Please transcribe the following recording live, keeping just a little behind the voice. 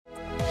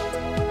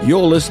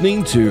You're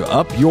listening to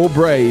Up Your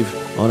Brave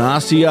on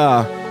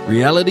RCR,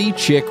 Reality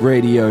Check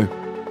Radio.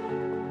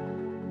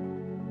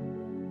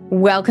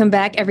 Welcome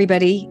back,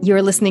 everybody.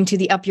 You're listening to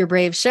the Up Your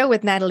Brave show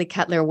with Natalie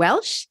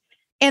Cutler-Welsh.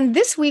 And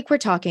this week, we're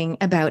talking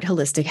about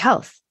holistic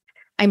health.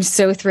 I'm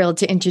so thrilled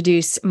to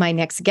introduce my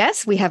next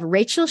guest. We have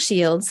Rachel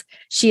Shields.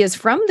 She is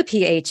from the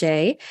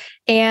PHA,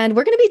 and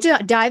we're going to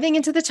be diving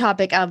into the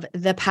topic of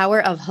the power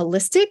of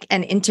holistic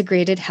and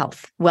integrated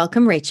health.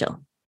 Welcome,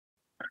 Rachel.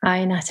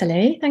 Hi,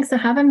 Natalie. Thanks for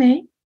having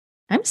me.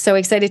 I'm so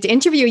excited to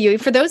interview you.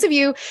 For those of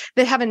you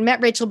that haven't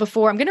met Rachel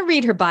before, I'm going to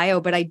read her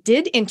bio, but I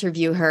did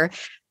interview her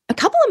a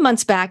couple of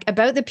months back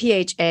about the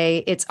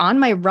PHA. It's on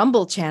my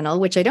Rumble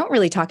channel, which I don't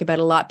really talk about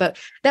a lot, but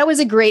that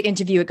was a great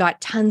interview. It got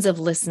tons of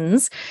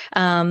listens.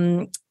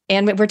 And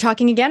we're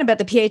talking again about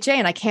the PHA,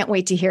 and I can't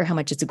wait to hear how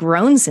much it's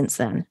grown since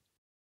then.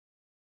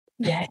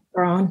 Yeah,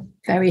 grown.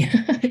 Very,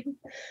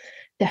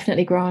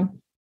 definitely grown.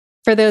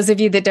 For those of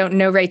you that don't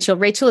know Rachel,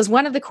 Rachel is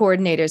one of the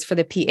coordinators for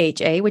the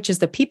PHA, which is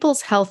the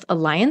People's Health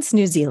Alliance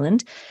New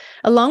Zealand,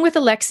 along with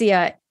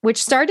Alexia,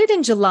 which started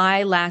in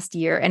July last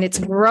year, and it's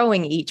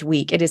growing each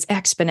week. It is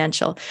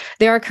exponential.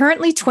 There are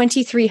currently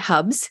 23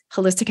 hubs,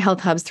 holistic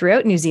health hubs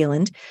throughout New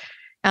Zealand,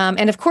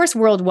 and of course,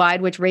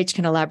 worldwide, which Rach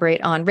can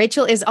elaborate on.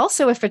 Rachel is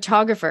also a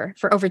photographer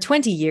for over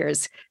 20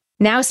 years,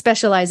 now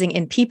specializing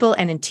in people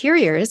and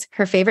interiors.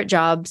 Her favorite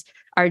jobs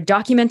are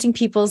documenting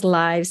people's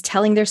lives,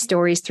 telling their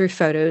stories through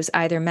photos,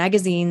 either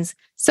magazines,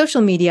 social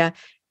media,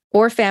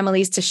 or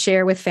families to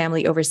share with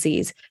family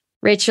overseas.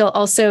 Rachel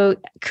also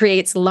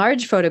creates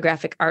large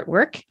photographic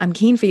artwork. I'm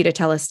keen for you to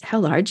tell us how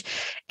large.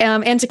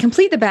 And to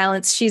complete the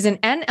balance, she's an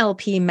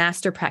NLP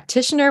master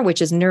practitioner, which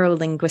is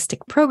neuro-linguistic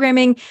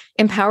programming,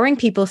 empowering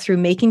people through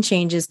making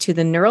changes to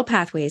the neural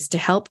pathways to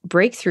help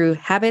break through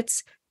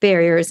habits,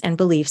 barriers, and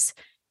beliefs,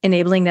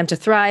 enabling them to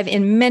thrive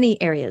in many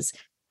areas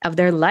of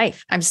their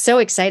life. I'm so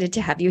excited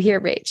to have you here,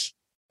 Rach.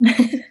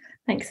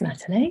 Thanks,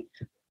 Natalie.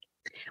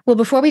 Well,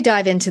 before we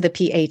dive into the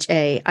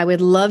PHA, I would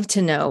love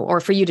to know,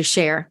 or for you to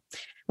share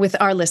with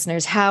our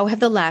listeners, how have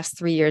the last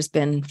 3 years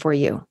been for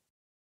you?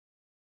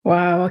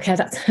 Wow. Okay,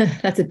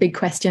 that's a big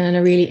question and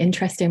a really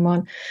interesting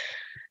one.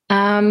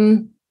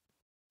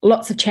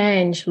 Lots of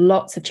change.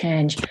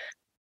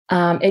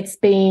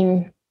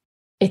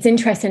 It's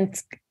interesting.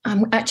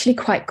 I'm actually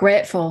quite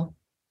grateful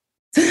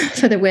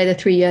for the way the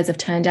 3 years have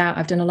turned out.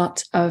 I've done a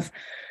lot of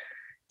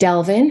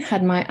delving,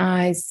 had my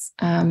eyes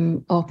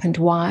opened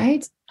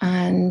wide,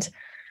 and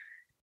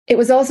it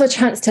was also a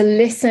chance to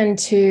listen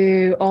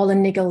to all the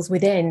niggles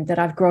within that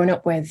I've grown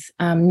up with.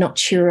 Not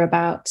sure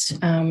about,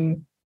 the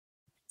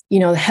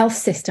health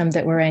system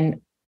that we're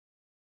in,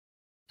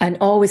 and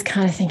always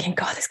kind of thinking,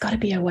 God, there's got to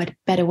be a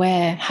better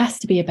way. Has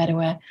to be a better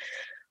way.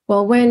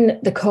 Well, when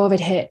the COVID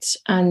hit,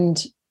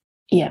 and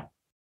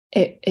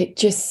it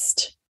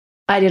just,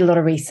 I did a lot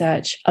of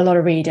research, a lot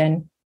of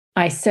reading.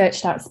 I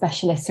searched out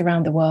specialists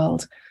around the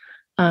world.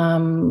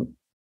 And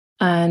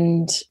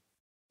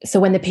so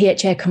when the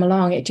PHA come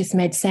along, it just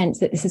made sense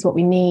that this is what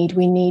we need.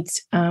 We need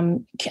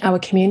our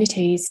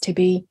communities to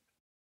be,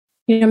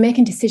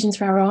 making decisions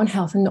for our own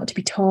health and not to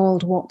be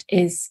told what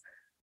is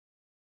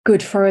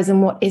good for us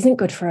and what isn't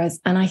good for us.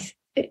 And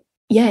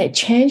it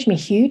changed me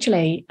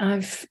hugely.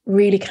 I've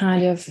really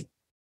kind of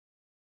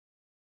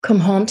come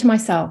home to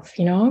myself,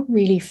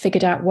 really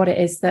figured out what it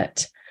is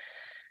that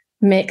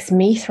makes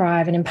me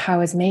thrive and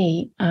empowers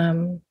me.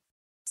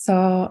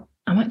 So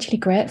I'm actually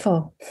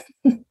grateful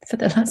for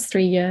the last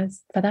 3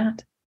 years for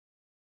that.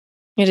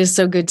 It is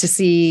so good to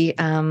see,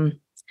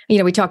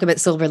 we talk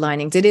about silver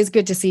linings. It is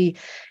good to see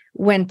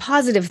when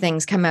positive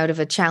things come out of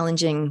a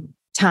challenging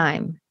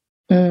time.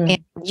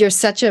 And you're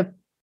such an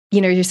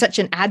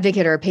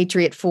advocate or a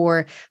patriot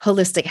for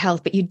holistic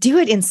health, but you do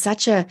it in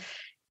such a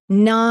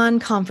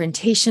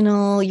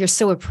non-confrontational, you're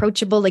so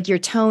approachable, like your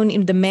tone,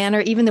 in the manner,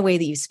 even the way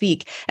that you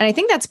speak. And I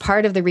think that's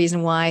part of the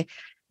reason why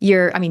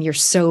you're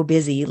so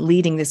busy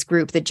leading this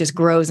group that just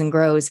grows and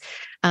grows.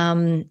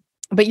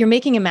 But you're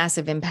making a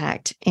massive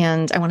impact.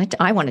 And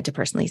I wanted to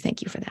personally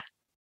thank you for that.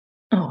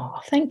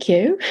 Oh, thank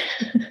you.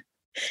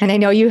 And I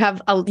know you're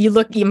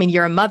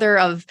a mother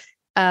of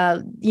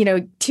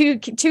two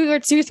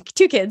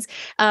kids.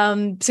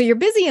 So you're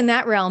busy in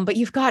that realm, but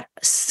you've got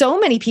so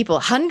many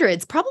people,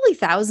 hundreds, probably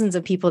thousands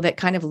of people that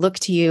kind of look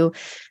to you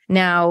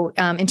now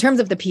in terms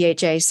of the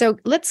PHA. So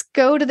let's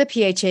go to the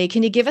PHA.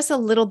 Can you give us a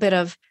little bit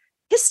of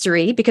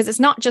history? Because it's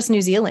not just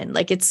New Zealand,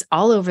 like it's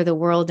all over the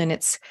world and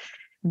it's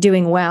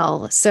doing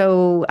well.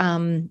 So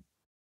can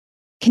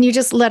you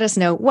just let us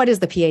know, what is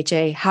the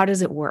PHA? How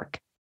does it work?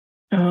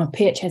 Oh,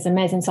 PHA is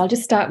amazing. So I'll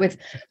just start with,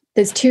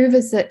 there's two of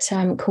us that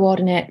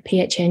coordinate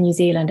PHA in New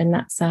Zealand, and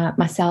that's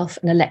myself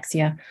and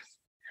Alexia.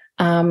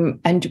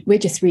 And we're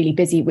just really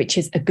busy, which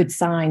is a good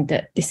sign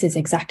that this is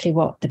exactly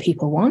what the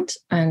people want.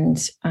 And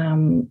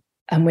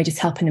we're just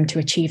helping them to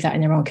achieve that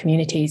in their own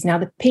communities. Now,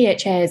 the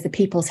PHA is the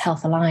People's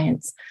Health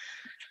Alliance.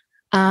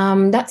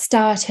 That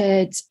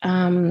started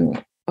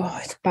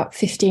it's about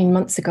 15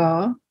 months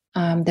ago.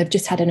 They've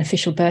just had an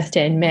official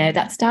birthday in May.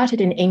 That started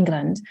in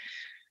England.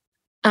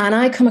 And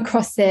I come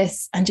across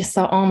this and just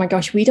thought, oh my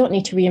gosh, we don't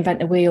need to reinvent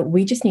the wheel.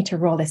 We just need to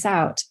roll this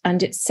out.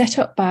 And it's set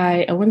up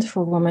by a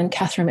wonderful woman,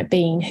 Catherine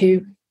McBean,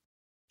 who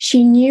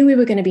she knew we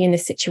were going to be in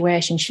this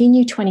situation. She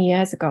knew 20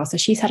 years ago. So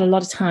she's had a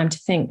lot of time to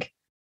think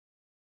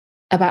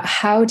about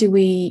how do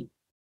we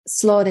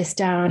slow this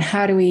down?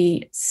 How do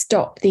we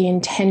stop the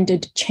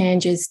intended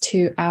changes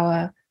to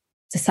our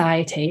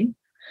society?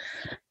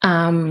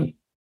 And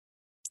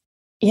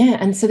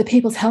so the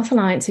People's Health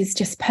Alliance is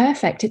just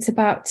perfect. It's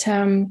about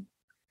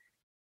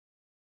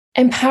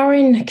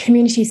empowering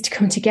communities to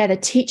come together,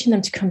 teaching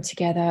them to come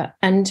together,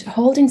 and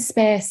holding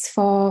space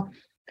for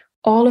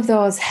all of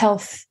those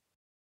health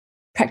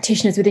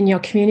practitioners within your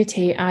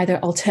community, either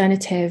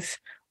alternative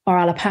or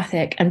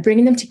allopathic, and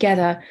bringing them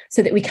together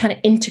so that we kind of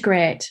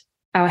integrate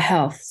our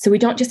health. So we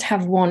don't just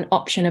have one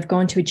option of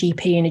going to a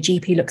GP and a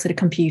GP looks at a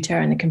computer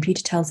and the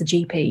computer tells the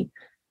GP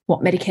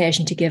what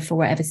medication to give for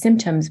whatever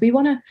symptoms. We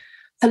want a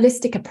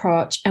holistic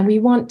approach, and we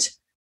want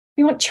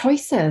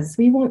choices.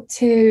 We want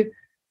to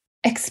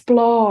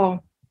explore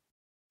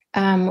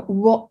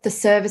what the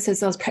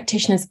services those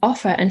practitioners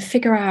offer and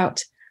figure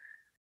out,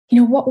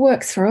 what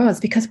works for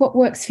us, because what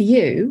works for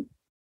you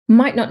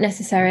might not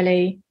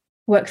necessarily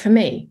work for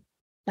me.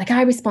 Like,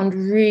 I respond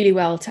really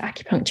well to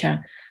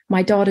acupuncture.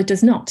 My daughter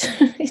does not,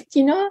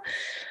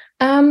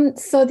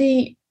 So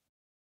the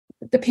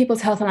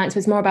People's Health Alliance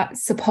was more about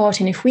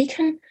supporting. If we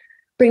can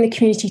bring the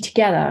community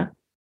together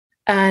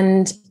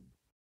and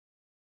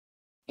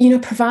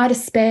provide a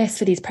space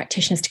for these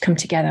practitioners to come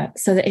together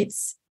so that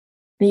it's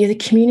the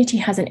community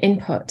has an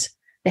input,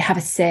 they have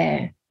a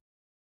say,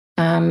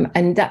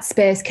 and that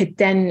space could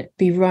then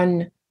be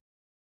run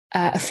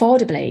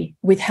affordably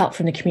with help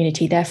from the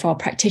community. Therefore,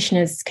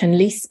 practitioners can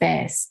lease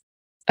space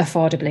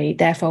affordably.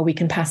 Therefore, we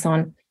can pass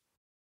on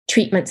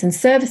treatments and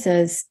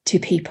services to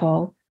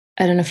people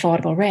at an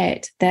affordable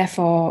rate.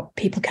 Therefore,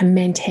 people can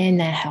maintain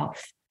their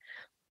health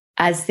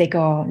as they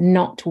go,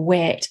 not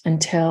wait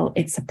until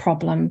it's a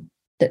problem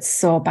that's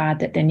so bad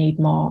that they need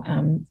more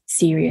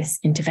serious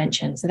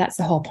intervention. So that's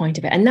the whole point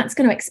of it. And that's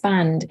going to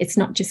expand. It's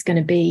not just going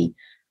to be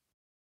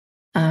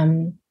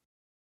the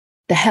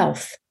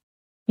health.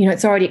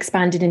 It's already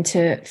expanded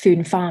into food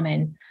and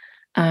farming.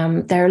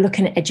 They're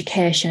looking at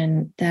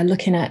education. They're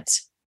looking at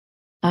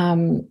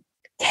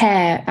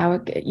care,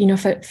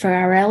 for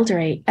our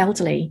elderly,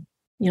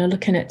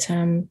 looking at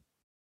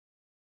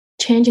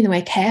changing the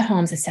way care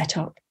homes are set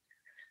up.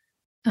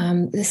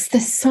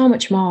 There's so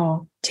much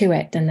more to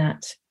it than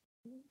that,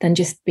 than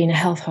just being a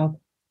health hub.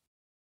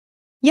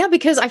 Yeah,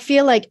 because I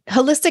feel like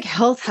holistic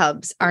health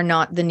hubs are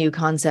not the new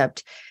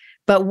concept,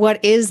 but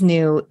what is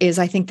new is,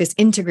 I think, this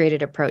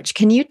integrated approach.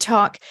 Can you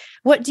talk,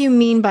 what do you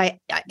mean by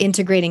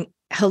integrating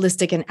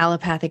holistic and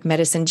allopathic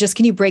medicine? Just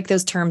can you break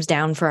those terms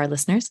down for our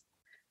listeners?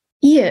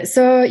 Yeah,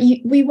 so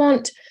we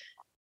want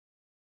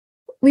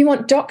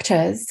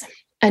doctors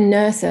and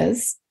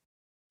nurses.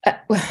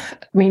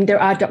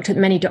 There are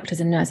many doctors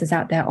and nurses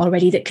out there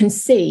already that can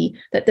see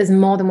that there's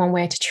more than one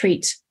way to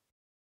treat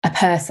a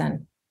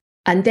person.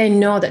 And they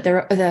know that there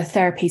are other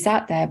therapies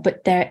out there,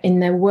 but they're in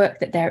their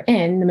work that they're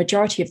in, the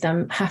majority of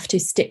them have to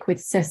stick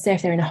with, so say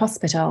if they're in a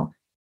hospital,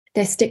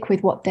 they stick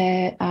with what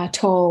they are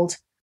told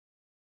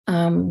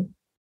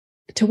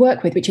to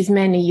work with, which is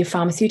mainly your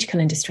pharmaceutical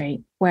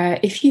industry, where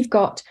if you've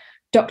got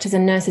doctors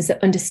and nurses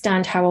that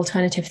understand how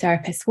alternative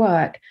therapists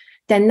work,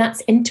 then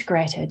that's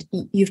integrated.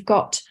 You've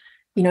got,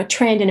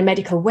 trained in a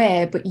medical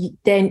way, but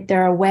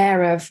they're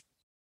aware of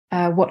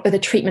what other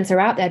treatments are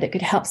out there that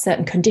could help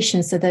certain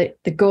conditions, so that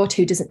the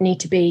go-to doesn't need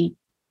to be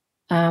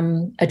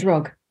a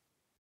drug.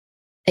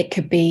 It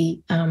could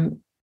be,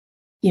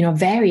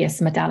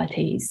 various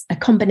modalities, a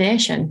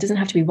combination. It doesn't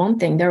have to be one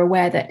thing. They're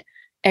aware that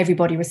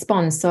everybody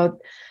responds. So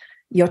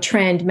your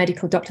trained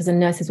medical doctors and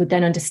nurses would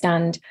then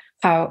understand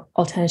how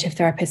alternative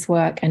therapists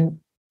work and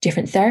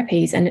different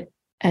therapies,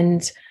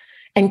 and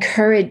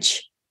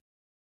encourage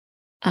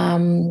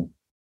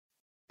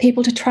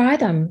people to try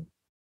them.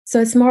 So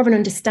it's more of an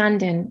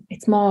understanding.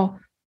 It's more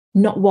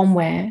not one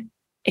way.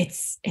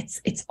 It's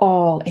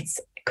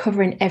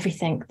covering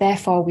everything.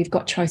 Therefore, we've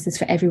got choices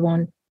for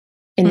everyone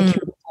in the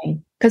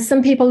community. Because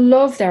some people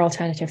love their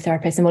alternative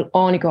therapists and will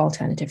only go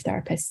alternative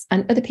therapists,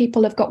 and other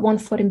people have got one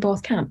foot in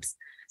both camps.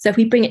 So if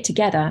we bring it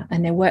together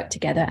and they work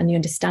together and they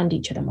understand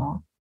each other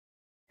more,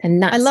 then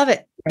that's— I love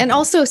it. And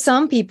also,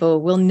 some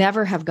people will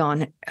never have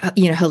gone,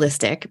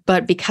 holistic,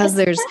 but because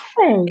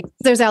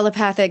there's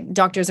allopathic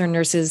doctors or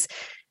nurses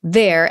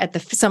there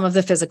at some of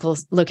the physical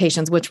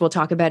locations, which we'll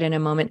talk about in a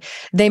moment,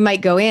 they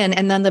might go in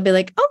and then they'll be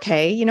like,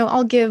 okay,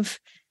 I'll give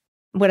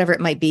whatever it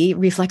might be,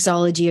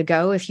 reflexology a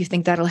go if you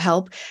think that'll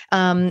help.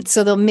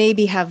 So they'll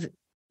maybe have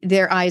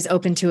their eyes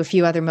open to a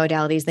few other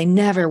modalities they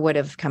never would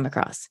have come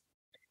across.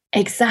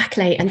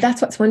 Exactly. And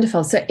that's what's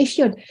wonderful. So if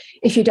your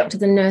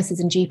doctors and nurses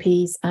and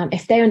GPs,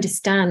 if they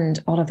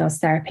understand all of those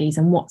therapies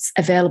and what's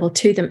available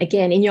to them,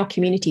 again, in your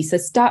community, so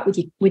start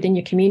within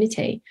your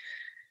community.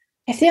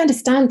 If they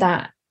understand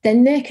that,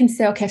 then they can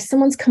say, okay, if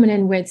someone's coming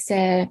in with,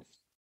 say,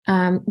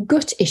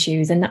 gut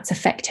issues and that's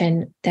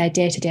affecting their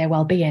day-to-day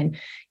well-being,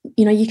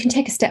 you can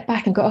take a step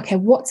back and go, okay,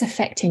 what's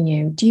affecting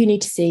you? Do you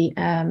need to see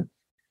a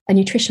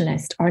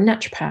nutritionist or a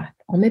naturopath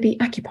or maybe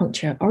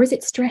acupuncture, or is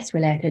it stress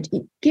related?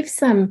 It gives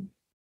them,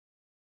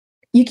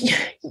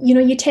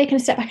 you're taking a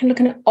step back and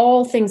looking at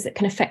all things that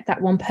can affect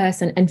that one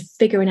person and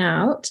figuring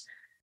out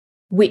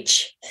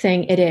which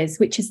thing it is,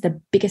 which is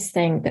the biggest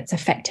thing that's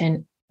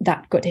affecting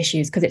that gut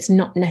issues, because it's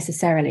not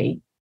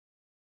necessarily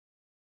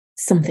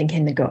something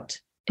in the gut.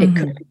 It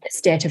could be a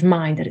state of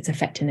mind that it's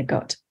affecting the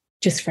gut,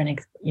 just for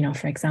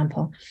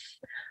example.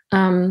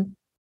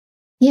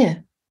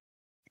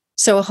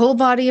 So a whole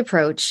body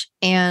approach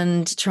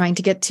and trying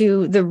to get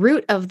to the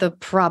root of the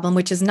problem,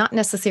 which is not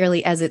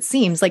necessarily as it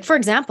seems. Like, for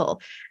example,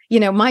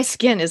 my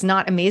skin is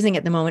not amazing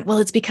at the moment. Well,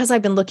 it's because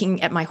I've been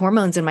looking at my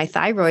hormones and my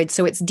thyroid.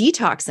 So it's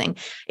detoxing.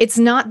 It's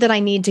not that I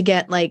need to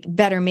get like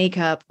better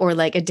makeup or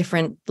like a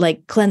different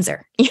like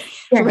cleanser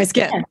for my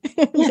skin.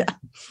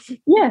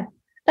 Yeah,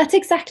 that's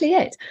exactly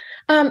it.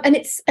 And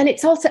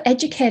it's also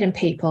educating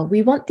people.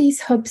 We want these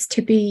hubs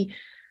to be,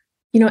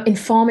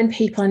 informing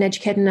people and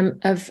educating them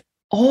of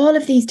all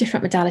of these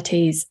different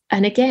modalities.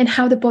 And again,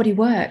 how the body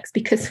works,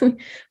 because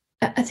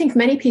I think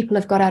many people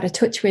have got out of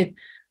touch with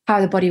how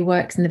the body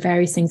works and the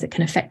various things that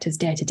can affect us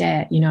day to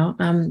day,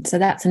 So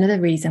that's another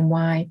reason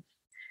why,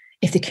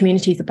 if the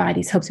communities are by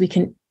these hubs, we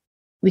can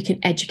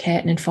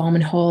educate and inform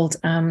and hold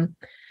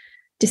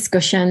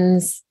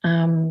discussions.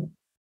 And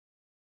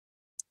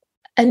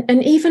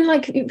even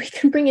like we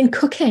can bring in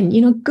cooking,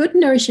 good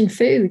nourishing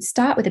food,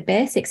 start with the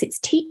basics. It's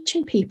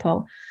teaching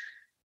people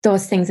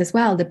those things as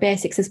well, the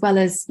basics, as well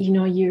as,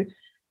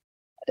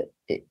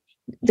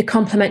 the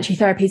complementary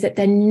therapies that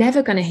they're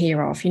never going to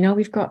hear of.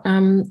 We've got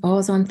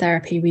ozone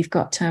therapy, we've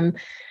got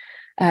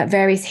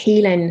various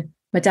healing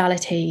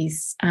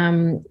modalities,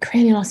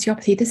 cranial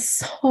osteopathy. There's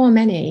so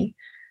many.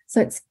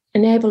 So it's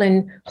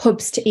enabling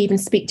hubs to even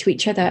speak to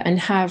each other and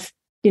have,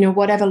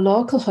 whatever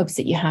local hubs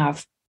that you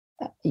have,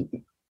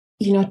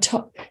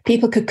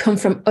 people could come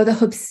from other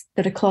hubs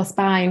that are close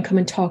by and come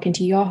and talk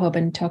into your hub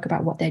and talk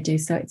about what they do.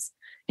 So it's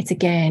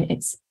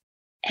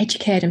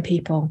educating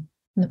people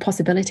and the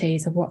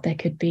possibilities of what they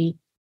could be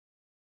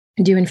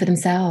doing for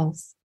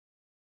themselves.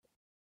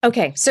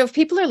 Okay, so if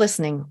people are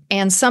listening,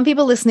 and some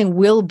people listening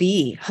will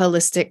be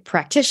holistic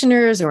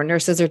practitioners or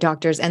nurses or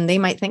doctors, and they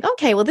might think,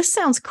 okay, well, this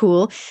sounds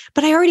cool,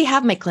 but I already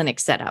have my clinic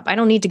set up. I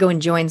don't need to go and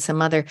join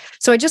some other.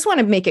 So I just want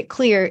to make it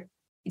clear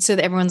so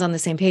that everyone's on the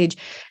same page.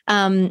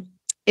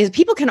 Is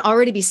people can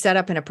already be set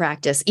up in a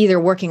practice, either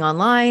working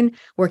online,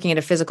 working at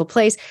a physical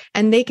place,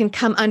 and they can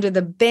come under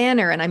the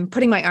banner, and I'm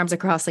putting my arms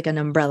across like an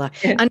umbrella,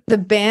 under the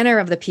banner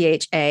of the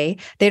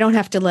PHA. They don't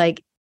have to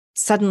like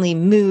suddenly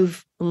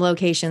move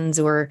locations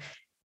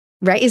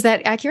right? Is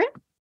that accurate?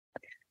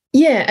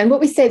 Yeah. And what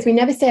we say is we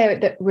never say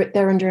that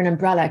they're under an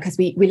umbrella, because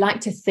we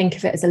like to think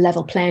of it as a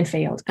level playing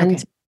field.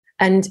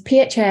 And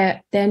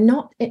PHA, they're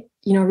not,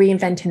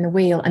 reinventing the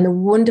wheel. And the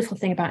wonderful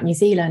thing about New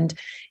Zealand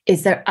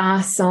is there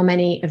are so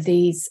many of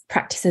these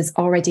practices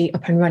already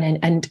up and running,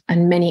 and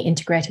many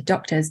integrated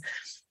doctors.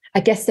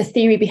 I guess the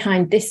theory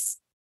behind this,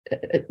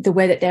 the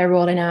way that they're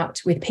rolling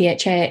out with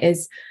PHA,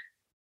 is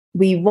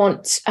we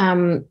want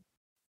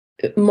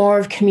more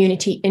of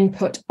community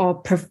input,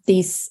 or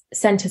these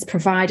centres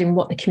providing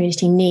what the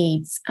community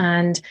needs.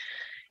 And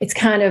it's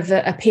kind of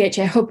a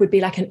PHA hub would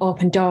be like an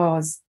open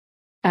doors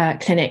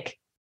clinic.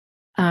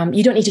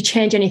 You don't need to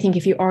change anything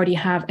if you already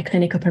have a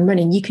clinic up and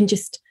running. You can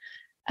just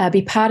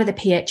be part of the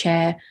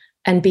PHA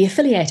and be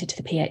affiliated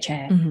to the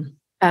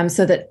PHA,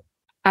 so that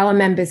our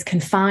members can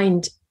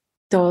find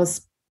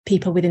those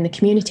people within the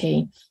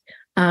community.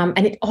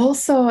 And it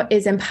also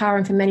is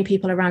empowering for many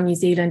people around New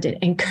Zealand. It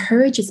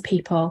encourages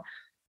people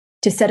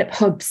to set up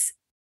hubs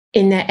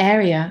in their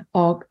area,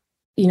 or,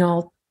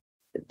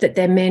 that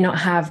they may not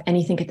have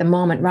anything at the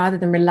moment, rather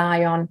than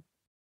rely on,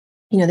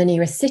 the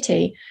nearest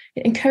city.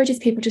 It encourages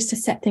people just to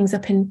set things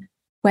up in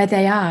where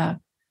they are.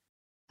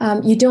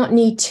 You don't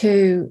need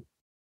to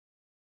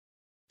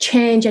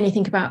change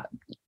anything about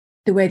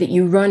the way that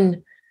you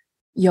run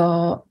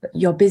your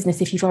business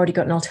if you've already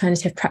got an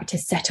alternative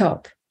practice set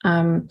up.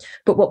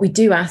 But what we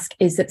do ask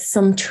is that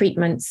some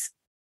treatments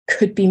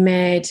could be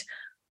made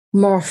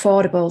more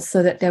affordable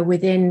so that they're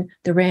within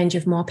the range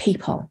of more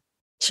people.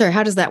 Sure.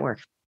 How does that work?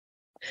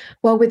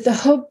 Well, with the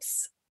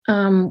hubs,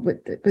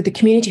 with the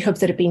community hubs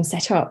that have been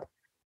set up,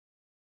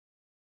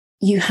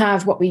 you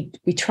have what we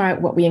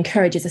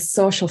encourage is a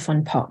social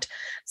fund pot,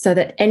 so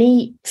that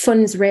any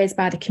funds raised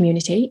by the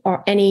community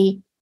or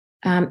any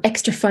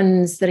extra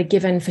funds that are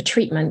given for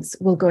treatments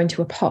will go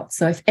into a pot.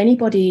 So if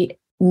anybody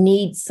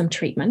needs some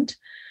treatment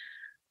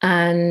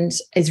and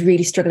is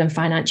really struggling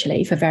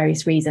financially for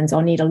various reasons,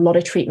 or need a lot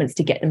of treatments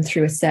to get them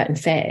through a certain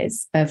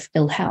phase of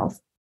ill health,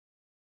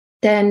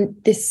 then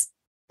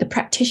the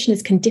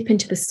practitioners can dip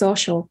into the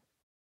social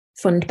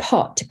fund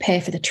pot to pay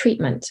for the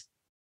treatment,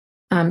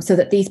 so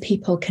that these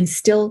people can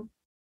still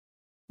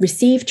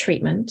receive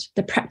treatment.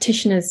 The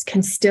practitioners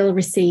can still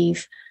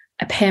receive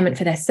a payment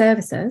for their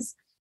services.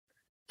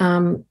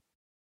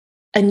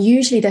 And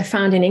usually they're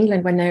found in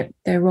England when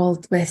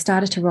they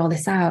started to roll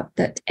this out,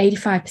 that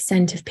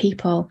 85% of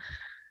people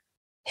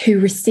who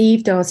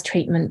received those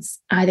treatments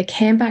either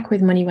came back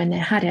with money when they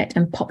had it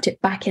and popped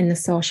it back in the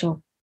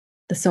social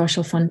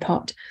fund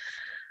pot,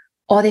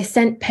 or they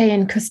sent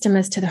paying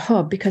customers to the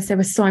hub because they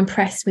were so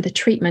impressed with the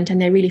treatment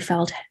and they really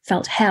felt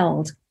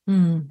held.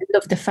 I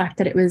loved the fact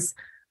that it was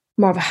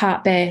more of a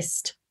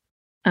heart-based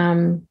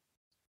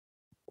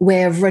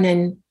way of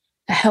running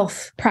a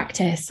health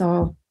practice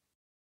or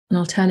an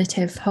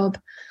alternative hub,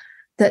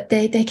 that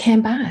they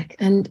came back.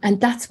 And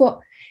that's what,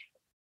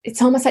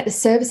 it's almost like the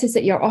services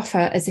that you offer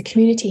as a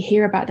community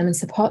hear about them and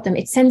support them.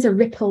 It sends a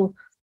ripple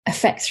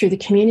effect through the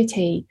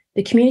community.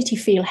 The community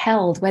feel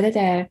held, whether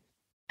they're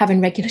having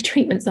regular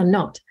treatments or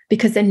not,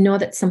 because they know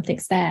that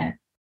something's there,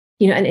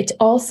 and it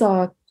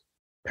also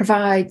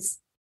provides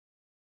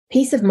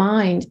peace of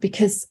mind,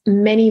 because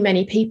many,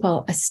 many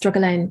people are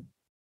struggling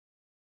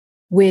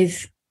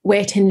with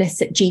waiting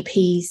lists at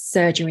GPs'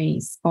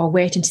 surgeries, or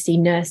waiting to see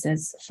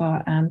nurses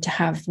for to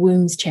have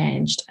wounds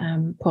changed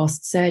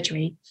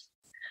post-surgery.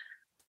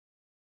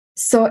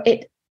 So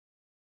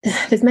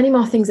there's many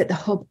more things that the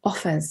hub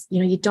offers.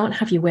 You don't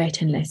have your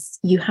waiting lists.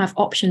 You have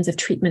options of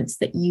treatments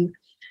that you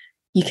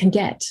can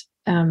get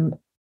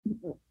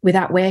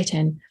without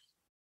waiting.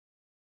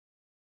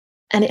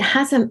 And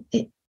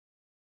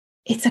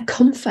it's a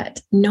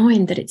comfort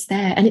knowing that it's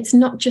there. And it's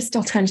not just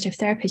alternative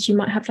therapists. You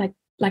might have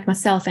like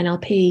myself,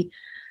 NLP,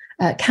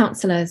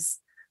 counsellors,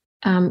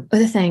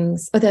 other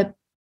things, other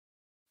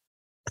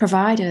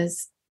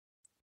providers.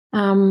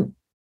 And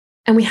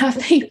we have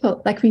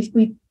people, like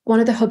we one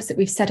of the hubs that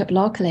we've set up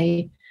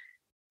locally,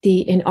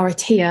 in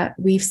Oratia,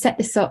 we've set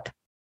this up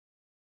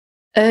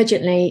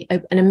urgently.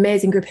 An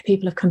amazing group of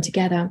people have come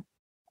together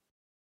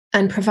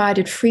and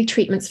provided free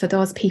treatments for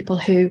those people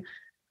who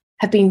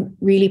have been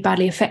really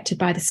badly affected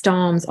by the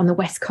storms on the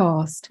West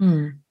Coast.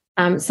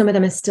 Some of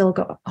them have still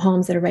got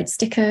homes that are red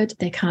stickered.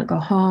 They can't go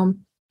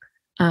home.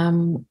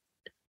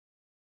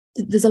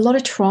 There's a lot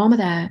of trauma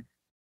there.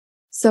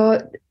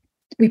 So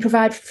we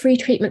provide free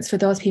treatments for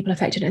those people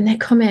affected, and they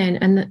come in,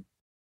 and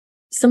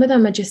some of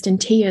them are just in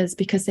tears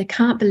because they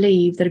can't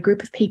believe that a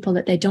group of people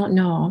that they don't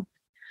know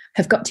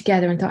have got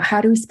together and thought,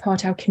 how do we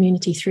support our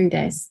community through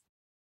this?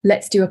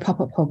 Let's do a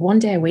pop-up hub 1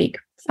 day a week,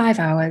 5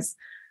 hours,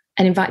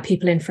 and invite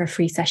people in for a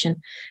free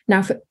session.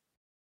 Now, for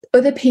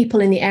other people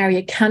in the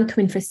area can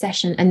come in for a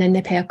session and then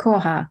they pay a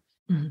koha,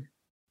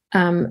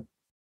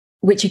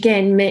 which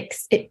again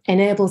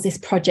enables this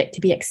project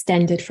to be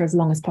extended for as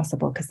long as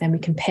possible, because then we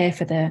can pay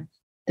for the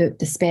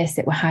space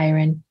that we're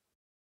hiring.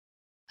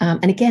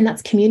 And again,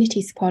 that's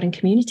community supporting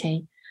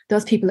community.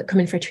 Those people that come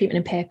in for a treatment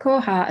and pay a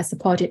koha are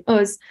supporting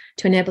us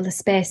to enable the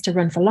space to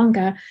run for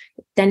longer.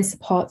 It then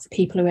supports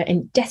people who are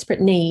in desperate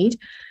need.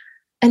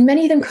 And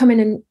many of them come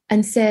in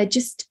and say,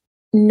 just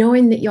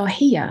knowing that you're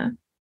here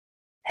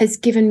has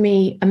given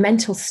me a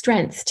mental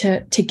strength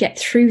to get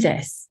through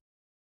this.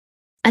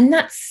 And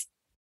that's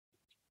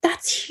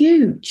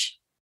huge,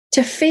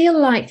 to feel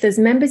like there's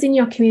members in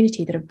your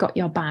community that have got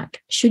your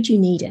back should you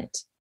need it.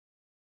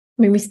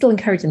 I mean, we still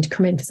encourage them to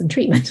come in for some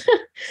treatment,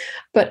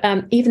 but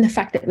even the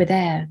fact that we're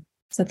there.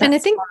 So that's, and I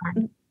think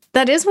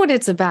that is what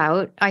it's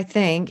about, I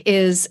think,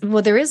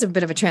 there is a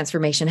bit of a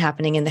transformation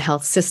happening in the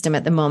health system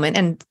at the moment.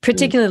 And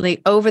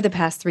particularly over the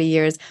past 3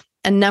 years,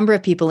 a number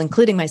of people,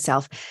 including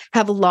myself,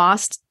 have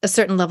lost a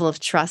certain level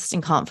of trust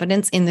and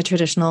confidence in the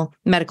traditional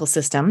medical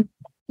system.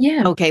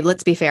 Yeah. Okay,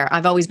 let's be fair.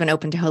 I've always been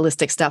open to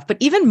holistic stuff, but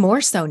even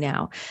more so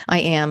now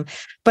I am.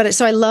 But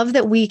so I love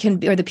that we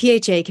can, or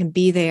the PHA can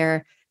be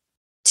there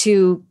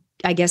to,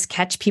 I guess,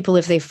 catch people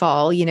if they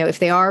fall, if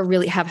they are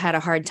really have had a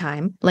hard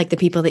time, like the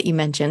people that you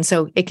mentioned.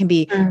 So it can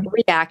be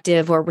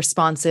reactive or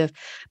responsive,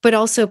 but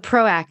also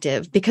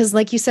proactive, because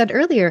like you said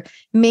earlier,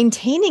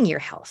 maintaining your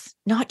health,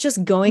 not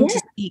just going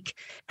to seek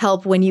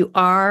help when you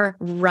are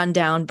run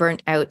down,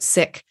 burnt out,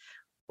 sick,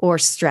 or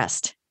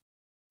stressed.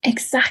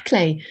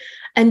 Exactly.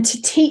 And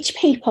to teach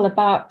people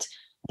about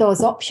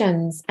those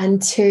options,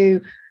 and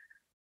to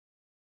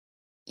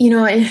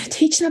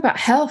teach them about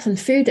health and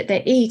food that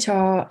they eat,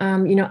 or,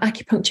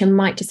 acupuncture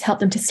might just help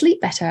them to sleep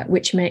better,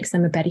 which makes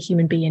them a better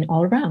human being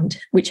all around,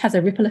 which has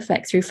a ripple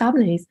effect through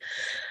families.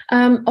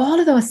 All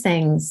of those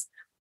things.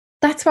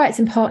 That's why it's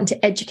important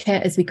to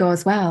educate as we go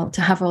as well,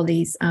 to have all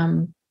these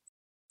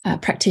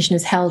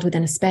practitioners held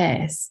within a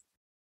space.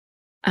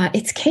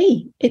 It's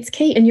key. It's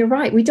key. And you're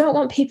right. We don't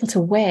want people to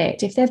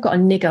wait. If they've got a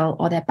niggle,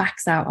 or their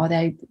back's out, or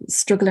they're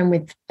struggling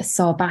with a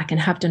sore back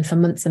and have done for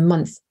months and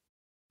months,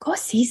 go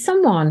see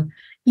someone.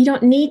 You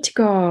don't need to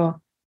go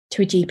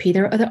to a GP.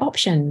 There are other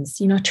options.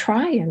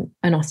 Try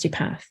an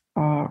osteopath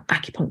or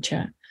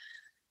acupuncture.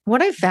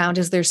 What I've found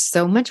is there's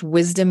so much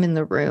wisdom in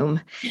the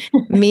room,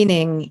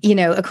 meaning,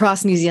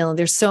 across New Zealand,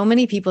 there's so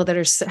many people that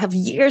have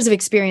years of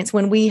experience.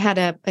 When we had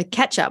a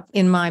catch up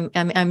I'm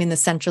in the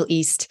Central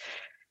East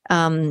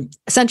Auckland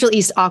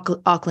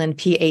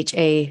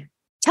PHA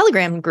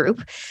Telegram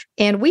group,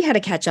 and we had to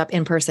catch up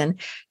in person.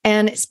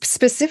 And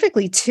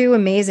specifically 2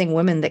 amazing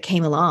women that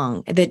came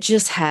along that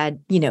just had,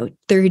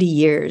 30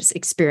 years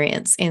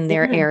experience in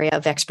their area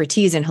of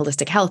expertise in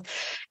holistic health.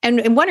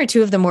 And 1 or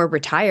 2 of them were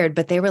retired,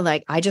 but they were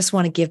like, I just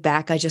want to give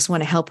back. I just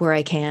want to help where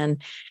I can.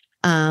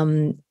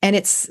 And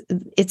it's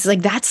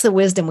like, that's the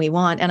wisdom we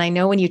want. And I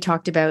know when you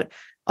talked about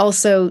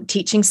also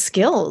teaching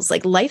skills,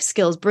 like life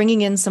skills,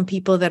 bringing in some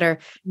people that are,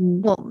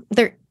 well,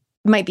 they're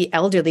might be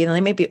elderly and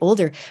they might be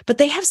older, but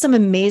they have some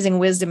amazing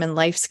wisdom and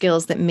life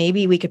skills that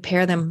maybe we could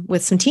pair them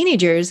with some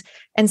teenagers.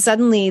 And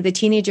suddenly the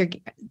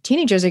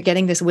teenagers are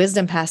getting this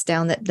wisdom passed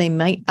down that they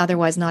might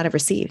otherwise not have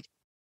received.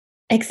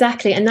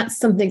 Exactly. And that's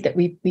something that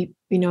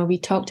we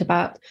talked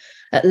about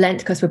at length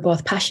because we're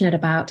both passionate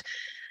about.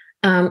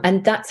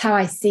 And that's how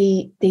I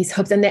see these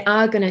hubs. And they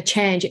are going to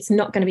change. It's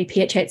not going to be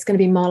PHA. It's going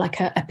to be more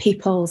like a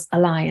people's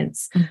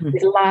alliance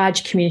with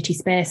large community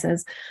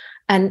spaces.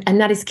 And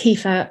that is key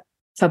for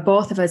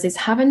both of us, is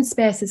having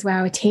spaces where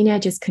our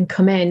teenagers can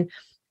come in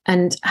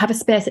and have a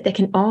space that they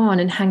can own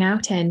and hang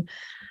out in,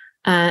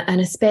 and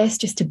a space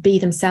just to be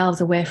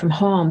themselves away from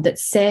home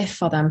that's safe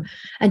for them,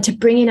 and to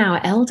bring in our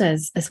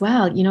elders as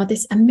well.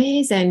 This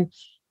amazing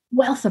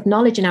wealth of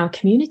knowledge in our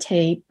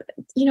community,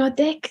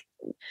 they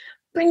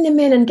bring them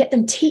in and get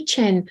them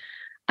teaching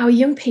our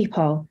young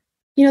people.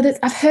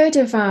 I've heard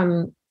of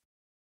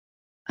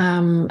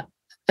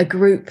a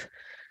group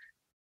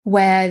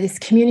where this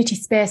community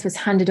space was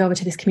handed over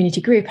to this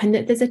community group, and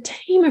there's a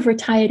team of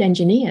retired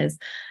engineers,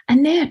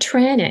 and they are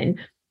training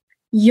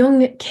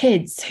young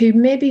kids who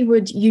maybe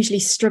would usually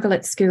struggle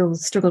at school,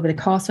 struggle with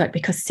the coursework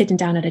because sitting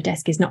down at a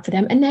desk is not for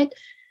them. And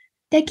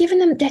they're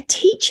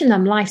teaching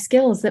them life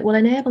skills that will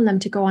enable them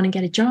to go on and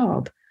get a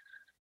job.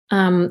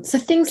 So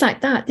things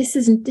like that. This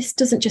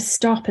doesn't just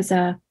stop as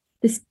it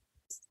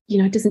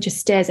doesn't just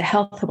stay as a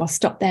health hub or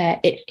stop there.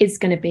 It is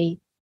going to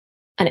be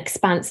an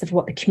expanse of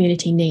what the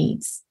community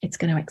needs. It's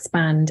going to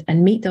expand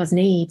and meet those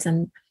needs.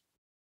 And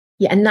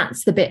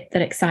that's the bit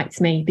that excites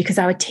me, because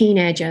our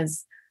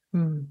teenagers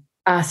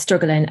are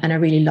struggling and are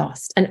really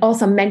lost. And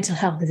also mental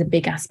health is a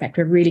big aspect.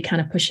 We're really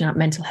kind of pushing out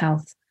mental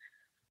health.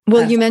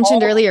 Well, you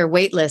mentioned earlier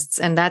wait lists,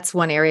 and that's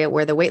one area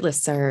where the wait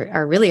lists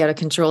are really out of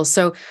control.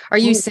 So are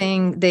you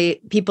saying the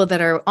people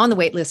that are on the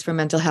wait list for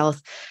mental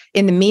health,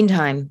 in the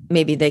meantime,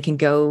 maybe they can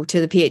go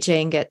to the PHA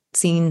and get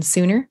seen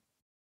sooner?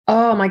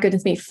 Oh, my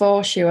goodness me,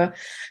 for sure.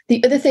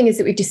 The other thing is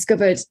that we've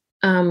discovered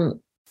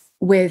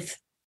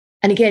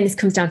and again, this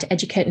comes down to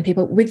educating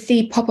people, with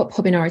the pop-up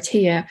hub in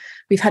Oratia,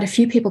 we've had a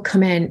few people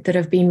come in that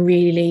have been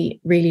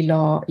really, really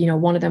low.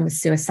 One of them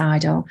was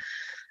suicidal,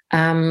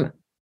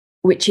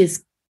 which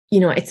is,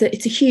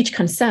 it's a huge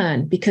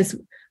concern, because,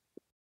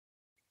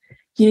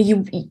 we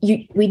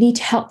need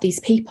to help these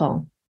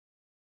people.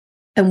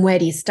 And where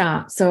do you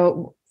start?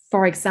 So,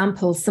 for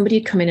example, somebody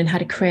had come in and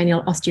had a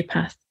cranial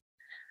osteopath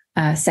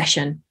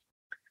session.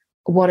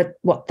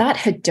 What that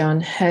had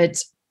done had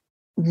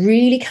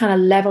really kind of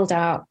leveled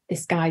out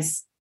this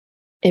guy's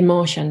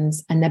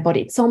emotions and their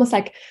body. It's almost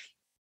like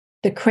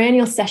the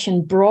cranial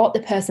session brought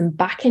the person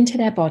back into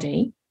their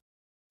body,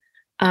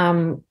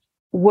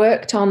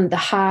 worked on the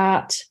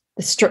heart,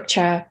 the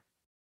structure,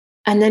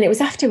 and then it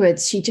was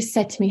afterwards she just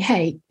said to me,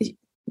 hey,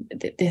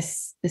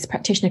 this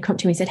practitioner come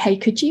to me and said, hey,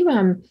 could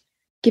you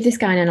give this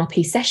guy an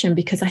NLP session,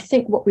 because I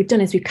think what we've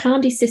done is we've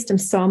calmed his system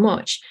so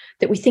much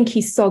that we think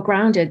he's so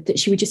grounded that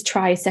she would just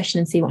try a session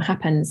and see what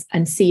happens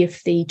and see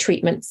if the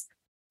treatments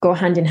go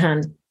hand in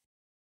hand.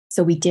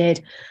 So we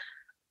did.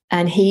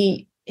 And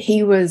he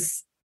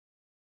was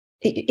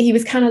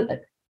kind of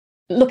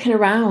looking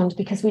around,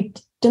 because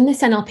we'd done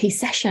this NLP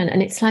session,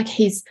 and it's like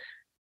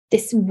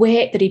this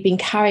weight that he'd been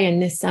carrying,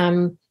 this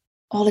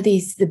all of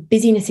the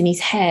busyness in his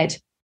head,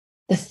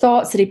 the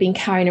thoughts that he'd been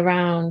carrying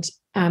around,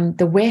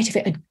 the weight of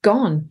it had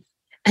gone.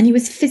 And he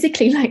was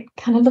physically like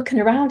kind of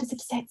looking around as if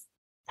to say,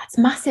 that's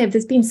massive.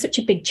 There's been such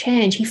a big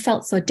change. He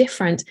felt so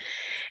different.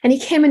 And he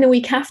came in the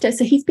week after.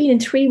 So he's been in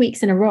 3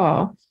 weeks in a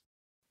row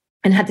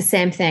and had the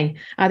same thing,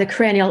 either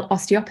cranial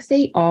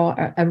osteopathy or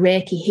a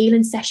Reiki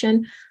healing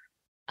session,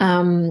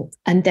 and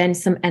then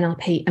some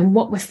NLP. And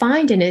what we're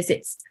finding is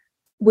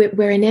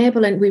we're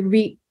enabling,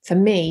 for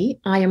me,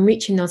 I am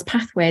reaching those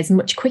pathways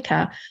much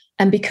quicker.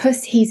 And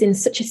because he's in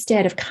such a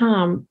state of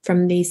calm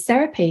from these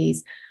therapies,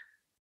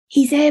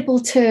 he's able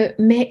to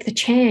make the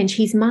change.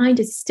 His mind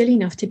is still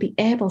enough to be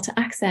able to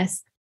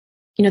access,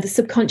 the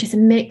subconscious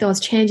and make those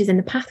changes in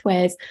the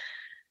pathways.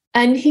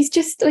 And he's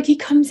just like, he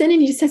comes in and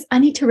he just says, I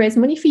need to raise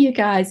money for you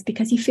guys,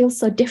 because he feels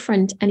so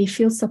different and he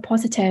feels so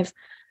positive.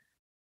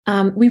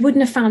 We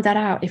wouldn't have found that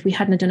out if we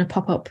hadn't done a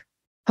pop-up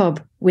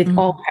hub with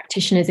all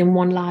practitioners in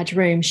one large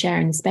room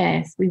sharing the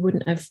space. We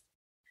wouldn't have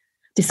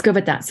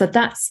discovered that. So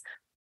that's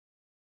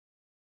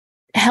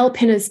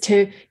helping us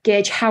to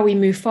gauge how we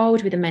move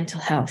forward with the mental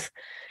health.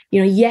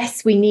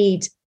 Yes, we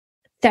need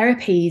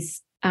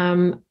therapies,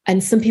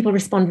 and some people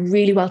respond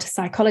really well to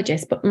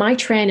psychologists, but my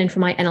training for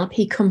my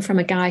NLP come from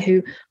a guy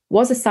who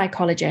was a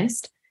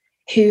psychologist,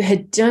 who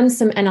had done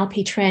some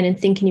NLP training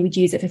thinking he would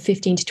use it for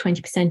 15 to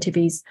 20% of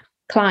his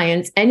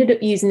clients, ended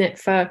up using it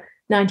for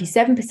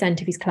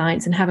 97% of his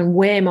clients and having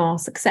way more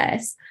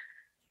success,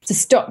 so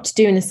stopped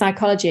doing the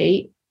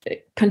psychology,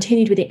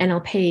 continued with the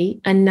NLP,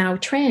 and now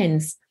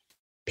trains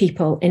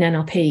people in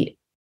NLP.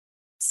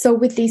 So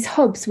with these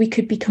hubs, we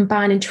could be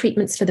combining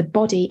treatments for the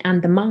body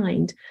and the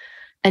mind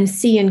and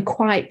seeing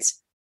quite,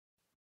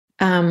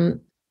 we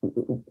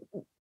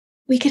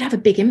could have a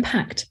big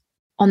impact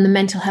on the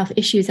mental health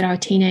issues that our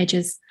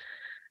teenagers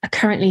are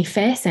currently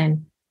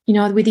facing. You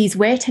know, with these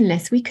waiting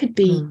lists, we could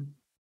be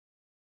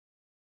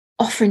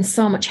offering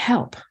so much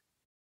help.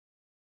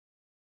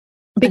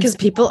 Because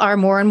people are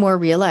more and more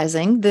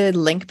realizing the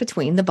link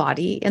between the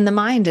body and the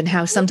mind, and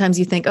how sometimes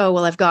you think, oh,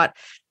 well, I've got,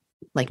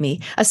 like me,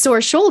 a sore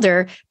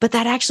shoulder, but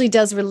that actually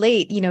does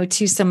relate, you know,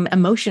 to some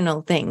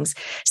emotional things.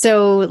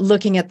 So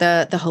looking at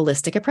the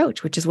holistic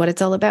approach, which is what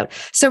it's all about.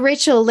 So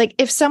Rachel, like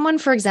if someone,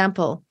 for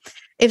example,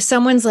 if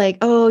someone's like,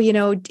 oh, you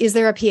know, is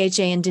there a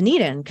PHA in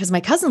Dunedin? Because my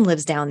cousin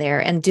lives down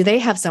there, and do they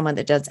have someone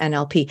that does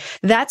NLP?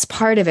 That's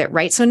part of it,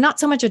 right? So not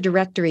so much a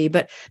directory,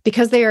 but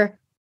because they are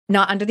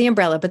not under the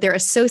umbrella, but they're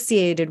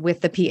associated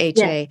with the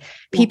PHA,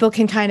 people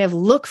can kind of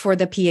look for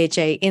the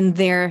PHA in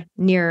their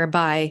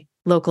nearby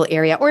local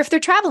area. Or if they're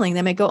traveling,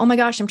 they might go, oh my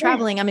gosh, I'm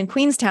traveling. I'm in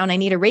Queenstown. I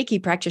need a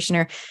Reiki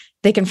practitioner.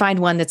 They can find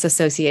one that's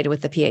associated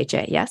with the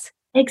PHA. Yes.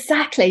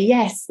 Exactly.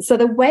 Yes. So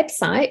the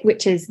website,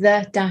 which is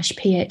the-pha.nz,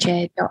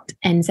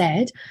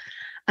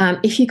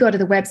 if you go to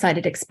the website,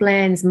 it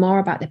explains more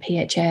about the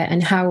PHA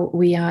and how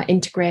we are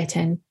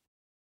integrating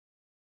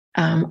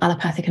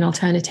allopathic and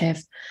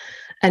alternative.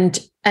 And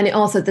it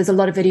also, there's a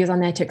lot of videos on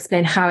there to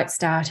explain how it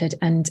started,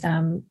 and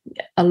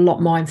a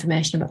lot more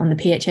information on the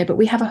PHA. But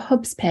we have a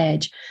hubs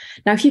page.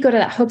 Now, if you go to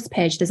that hubs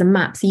page, there's a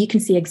map, so you can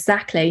see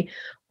exactly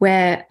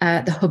where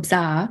the hubs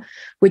are.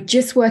 We're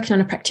just working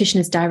on a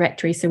practitioner's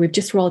directory. So we've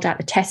just rolled out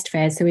the test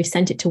phase. So we've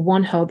sent it to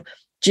one hub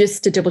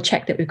just to double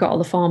check that we've got all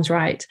the forms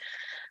right.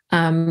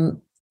 And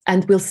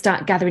we'll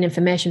start gathering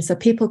information. So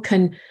people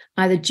can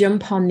either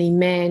jump on the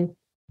main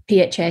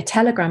PHA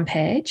Telegram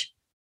page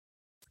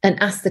and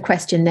ask the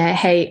question there,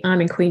 hey, I'm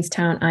in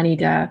Queenstown, I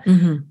need a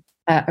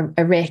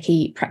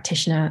Reiki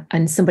practitioner,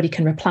 and somebody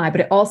can reply.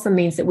 But it also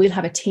means that we'll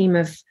have a team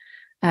of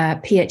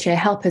PHA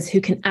helpers who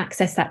can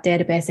access that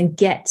database and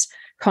get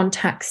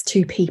contacts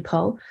to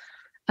people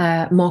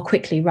more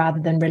quickly, rather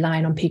than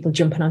relying on people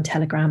jumping on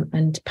Telegram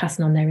and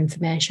passing on their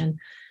information.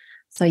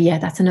 So yeah,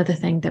 that's another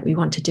thing that we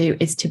want to do,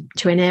 is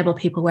to enable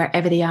people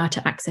wherever they are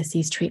to access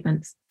these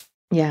treatments.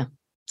 Yeah.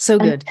 So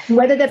good. And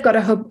whether they've got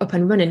a hub up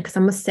and running, because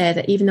I must say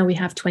that even though we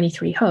have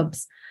 23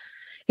 hubs,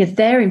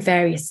 they're in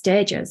various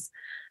stages.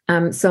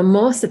 So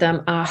most of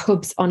them are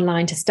hubs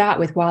online to start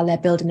with, while they're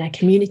building their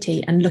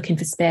community and looking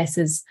for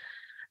spaces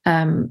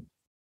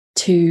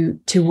to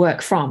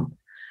work from.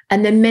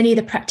 And then many of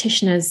the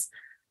practitioners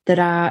that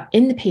are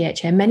in the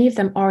PHA, many of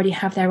them already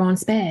have their own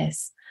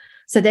space.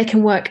 So they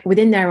can work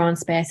within their own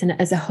space, and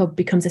as a hub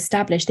becomes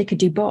established, they could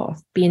do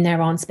both, be in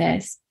their own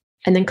space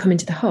and then come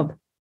into the hub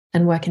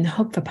and work in the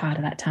hub for part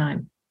of that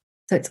time.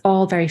 So it's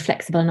all very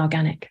flexible and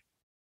organic.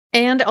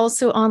 And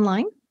also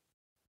online?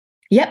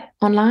 Yep,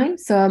 online.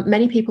 So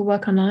many people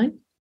work online.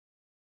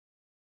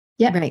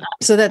 Yeah, right.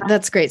 So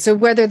that's great. So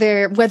whether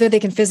they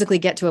can physically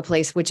get to a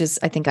place, which is,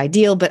 I think,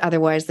 ideal, but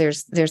otherwise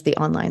there's the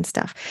online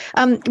stuff.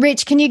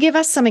 Rach, can you give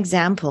us some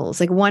examples,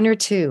 like one or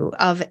two,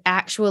 of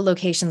actual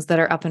locations that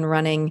are up and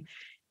running?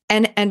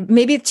 And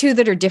maybe two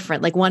that are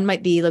different. Like one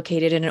might be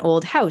located in an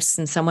old house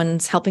and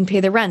someone's helping pay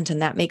the rent,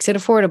 and that makes it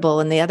affordable.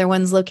 And the other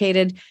one's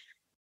located,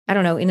 I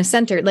don't know, in a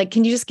center. Like,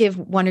 can you just give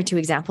one or two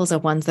examples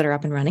of ones that are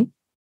up and running?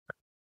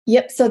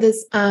 Yep. So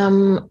there's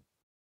so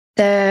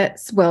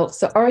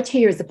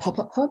Oratia is a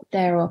pop-up hub.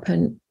 They're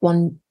open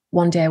one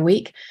day a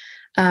week.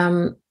 We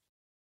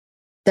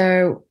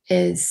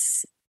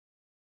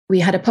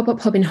had a pop-up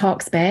hub in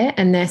Hawke's Bay,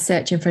 and they're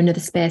searching for another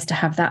space to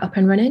have that up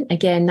and running.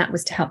 Again, that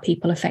was to help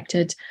people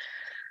affected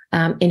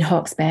in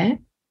Hawke's Bay.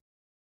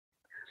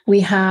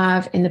 We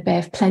have in the Bay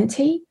of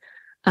Plenty.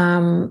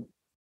 In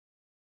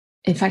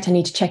fact, I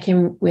need to check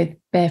in with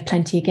Bay of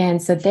Plenty again.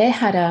 So they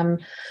had a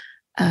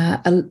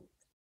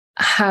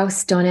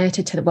house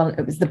donated to it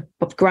was the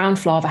ground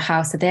floor of a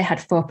house. So they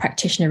had 4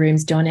 practitioner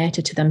rooms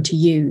donated to them to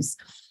use,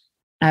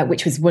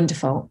 which was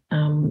wonderful.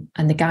 And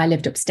the guy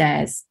lived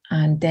upstairs,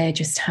 and they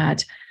just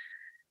had,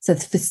 so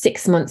for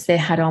 6 months, they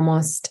had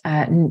almost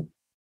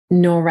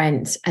no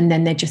rent, and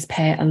then they just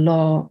pay a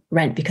low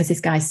rent because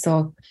this guy's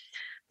so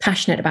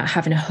passionate about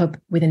having a hub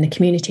within the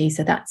community.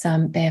 So that's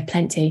Bay of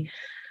Plenty.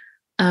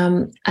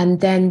 And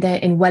then there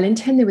in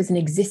Wellington, there was an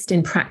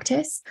existing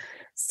practice.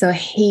 So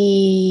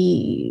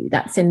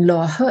that's in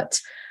Lower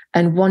Hutt,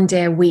 and one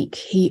day a week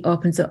he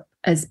opens up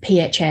as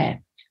PHA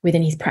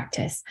within his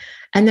practice.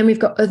 And then we've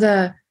got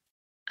other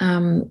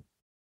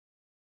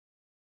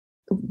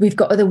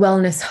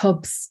wellness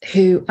hubs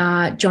who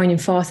are joining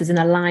forces and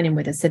aligning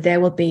with us. So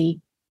there will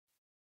be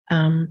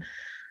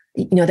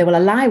they will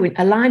align with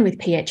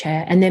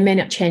PHA, and they may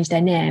not change their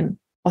name,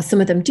 or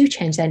some of them do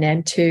change their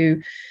name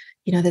to,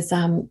 there's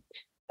a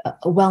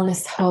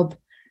wellness hub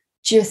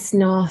just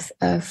north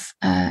of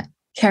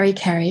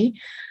Kerry,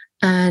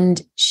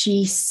 and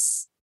she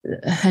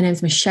her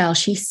name's Michelle,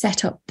 she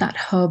set up that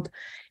hub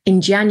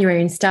in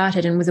January and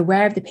started and was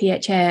aware of the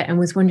PHA and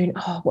was wondering,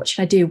 what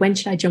should I do? When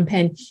should I jump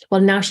in?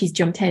 Well, now she's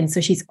jumped in.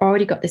 So she's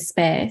already got this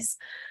space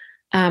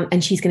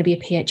and she's going to be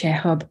a PHA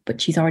hub,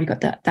 but she's already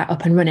got that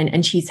up and running,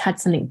 and she's had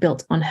something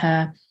built on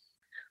her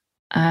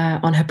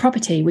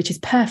property, which is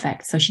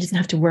perfect. So she doesn't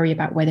have to worry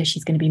about whether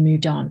she's going to be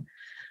moved on.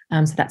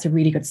 So that's a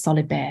really good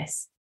solid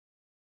base.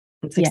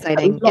 It's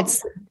exciting.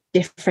 It's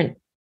different.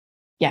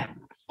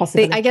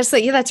 I guess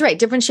that's right.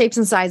 Different shapes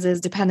and sizes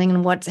depending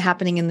on what's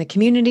happening in the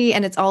community,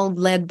 and it's all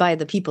led by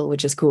the people,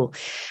 which is cool.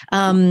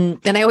 And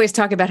I always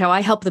talk about how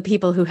I help the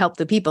people who help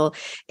the people.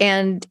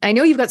 And I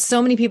know you've got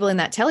so many people in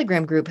that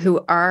Telegram group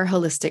who are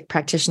holistic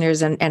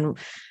practitioners, and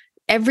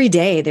every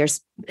day there's,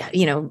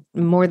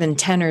 more than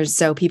 10 or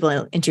so people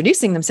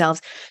introducing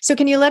themselves. So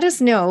can you let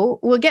us know,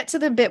 we'll get to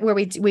the bit where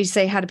we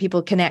say, how do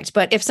people connect?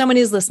 But if someone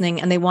is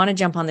listening and they want to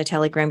jump on the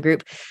Telegram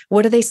group,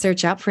 what do they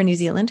search up for New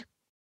Zealand?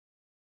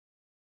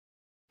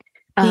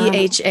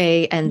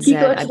 PHA and Z.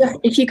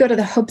 If you go to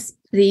the hubs,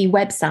 the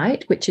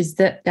website, which is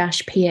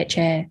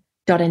the-pha.nz,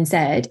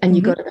 and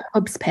you go to the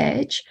hubs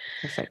page,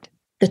 perfect.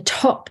 The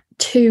top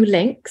 2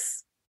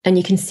 links, and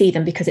you can see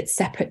them because it's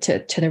separate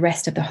to the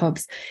rest of the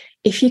hubs.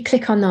 If you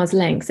click on those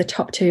links, the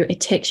top 2,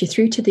 it takes you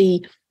through to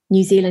the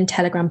New Zealand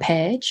Telegram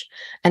page,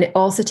 and it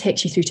also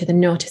takes you through to the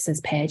notices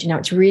page. Now,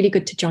 it's really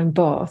good to join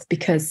both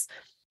because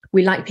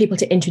we like people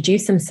to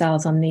introduce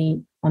themselves on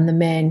the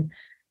main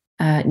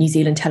New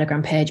Zealand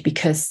Telegram page,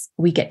 because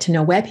we get to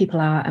know where people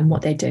are and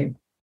what they do.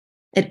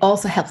 It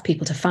also helps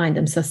people to find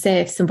them. So say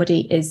if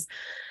somebody is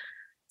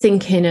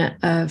thinking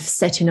of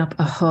setting up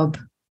a hub,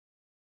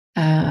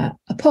 a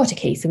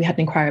Portakey, so we had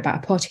an inquiry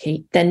about a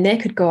Portakey, then they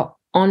could go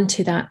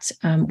onto that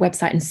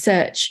website and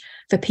search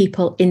for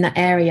people in that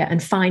area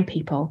and find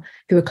people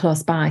who are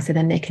close by. So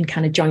then they can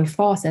kind of join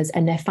forces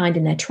and they're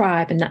finding their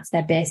tribe, and that's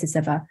their basis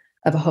of a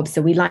hub.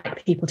 So we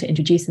like people to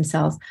introduce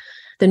themselves.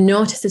 The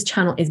notices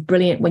channel is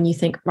brilliant when you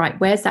think, right,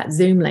 where's that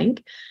Zoom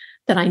link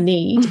that I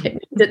need? It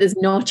means that there's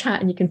no chat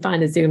and you can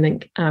find the Zoom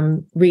link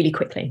really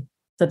quickly.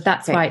 So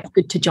that's why it's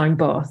good to join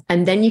both.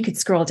 And then you could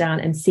scroll down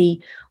and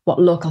see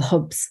what local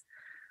hubs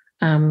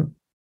are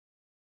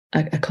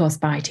close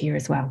by to you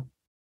as well.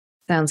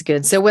 Sounds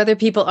good. So whether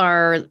people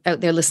are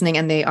out there listening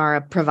and they are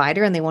a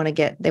provider and they want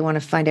to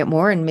find out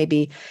more and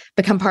maybe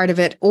become part of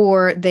it,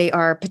 or they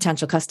are a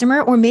potential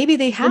customer, or maybe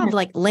they have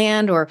like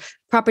land or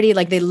property,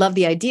 like they love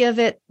the idea of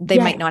it. They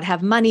might not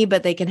have money,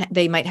 but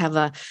they might have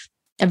a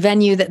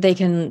venue that they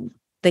can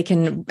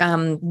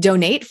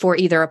donate for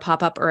either a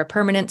pop-up or a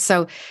permanent.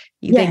 So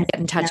they can get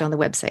in touch on the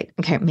website.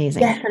 Okay,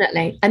 amazing.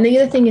 Definitely. And the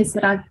other thing is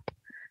that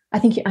I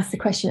think you asked the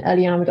question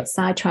earlier on, we got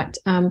sidetracked.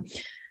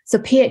 So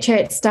PHA,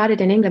 it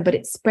started in England, but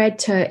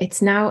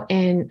it's now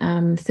in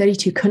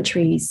 32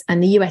 countries,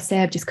 and the USA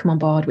have just come on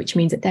board, which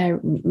means that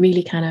they're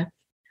really kind of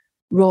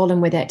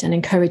rolling with it and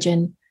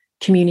encouraging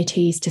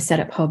communities to set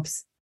up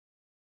hubs.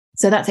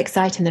 So that's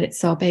exciting that it's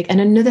so big. And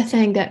another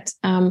thing that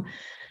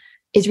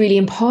is really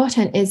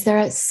important is there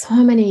are so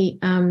many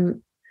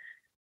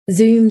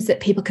Zooms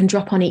that people can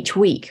drop on each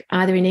week,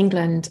 either in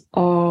England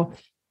or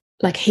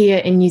like here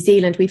in New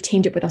Zealand. We've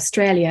teamed up with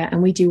Australia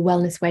and we do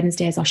Wellness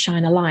Wednesdays or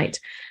Shine a Light,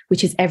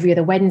 which is every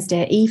other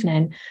Wednesday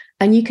evening.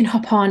 And you can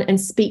hop on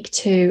and speak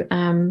to,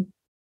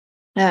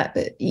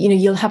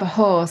 you'll have a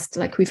host.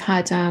 Like we've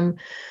had a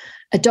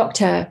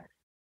Dr.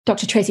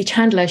 Tracy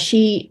Chandler.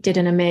 She did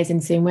an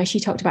amazing Zoom where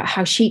she talked about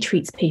how she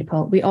treats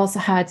people. We also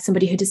had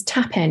somebody who does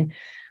tapping.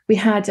 We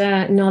had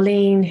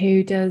Norleen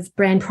who does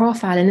brain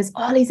profiling. There's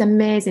all these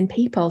amazing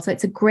people. So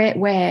it's a great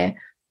way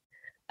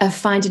of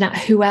finding out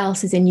who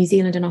else is in New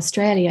Zealand and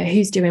Australia,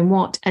 who's doing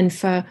what, and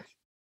for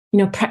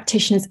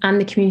practitioners and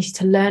the community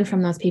to learn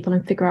from those people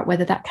and figure out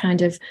whether that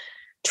kind of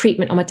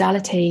treatment or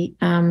modality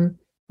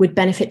would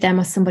benefit them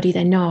or somebody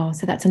they know.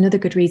 So that's another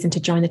good reason to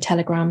join the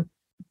Telegram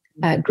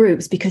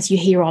groups, because you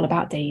hear all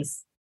about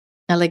these.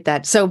 I like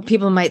that. So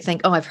people might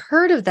think, oh, I've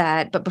heard of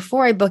that, but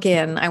before I book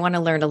in, I want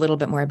to learn a little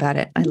bit more about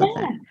it. I love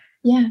that.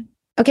 Yeah.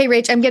 Okay,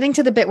 Rach, I'm getting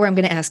to the bit where I'm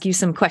going to ask you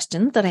some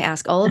questions that I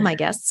ask all of my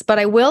guests, but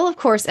I will, of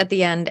course, at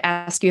the end,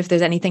 ask you if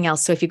there's anything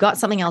else. So if you've got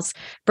something else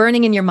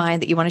burning in your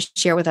mind that you want to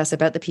share with us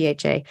about the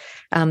PHA,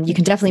 you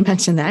can definitely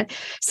mention that.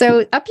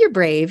 So Up Your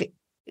Brave,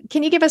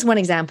 can you give us one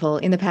example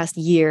in the past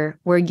year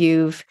where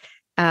you've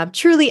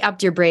truly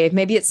upped your brave?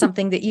 Maybe it's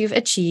something that you've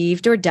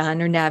achieved or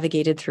done or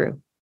navigated through.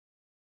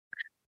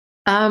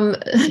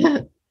 So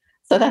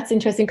that's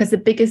interesting, because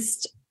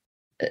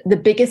the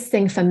biggest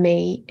thing for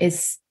me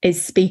is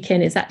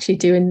speaking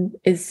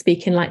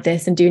like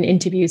this and doing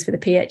interviews for the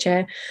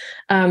PHA.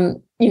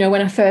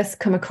 When I first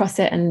come across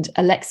it, and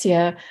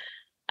Alexia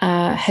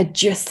had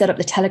just set up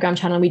the Telegram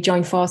channel and we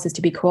joined forces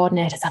to be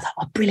coordinators, I thought,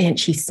 oh, brilliant.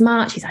 She's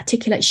smart. She's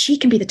articulate. She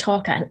can be the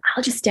talker and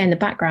I'll just stay in the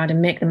background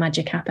and make the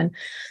magic happen.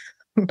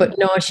 But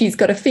no, she's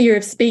got a fear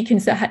of speaking.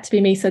 So it had to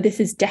be me. So this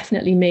is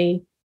definitely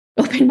me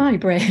upping my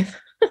brave.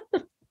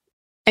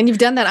 And you've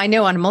done that, I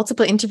know, on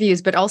multiple interviews,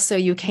 but also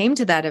you came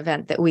to that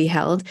event that we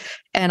held.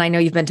 And I know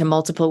you've been to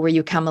multiple where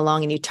you come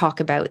along and you talk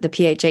about the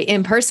PHA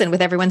in person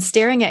with everyone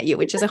staring at you,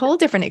 which is a whole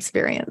different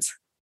experience.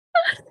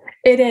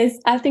 It is.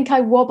 I think I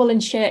wobble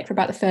and shake for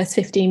about the first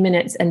 15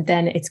 minutes and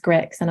then it's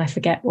great because then I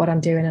forget what I'm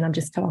doing and I'm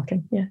just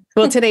talking. Yeah.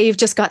 Well, today you've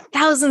just got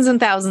thousands and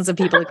thousands of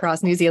people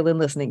across New Zealand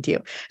listening to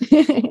you.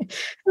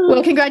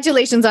 Well,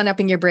 congratulations on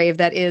upping your brave.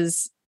 That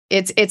is,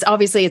 it's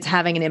obviously it's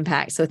having an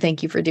impact. So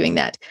thank you for doing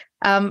that.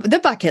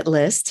 The bucket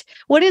list.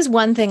 What is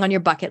one thing on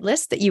your bucket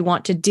list that you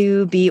want to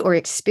do, be, or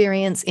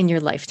experience in your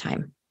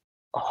lifetime?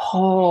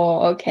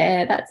 Oh,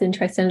 okay. That's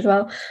interesting as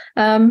well.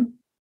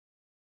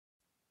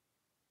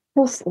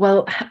 There's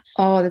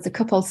a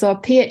couple. So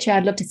PHA,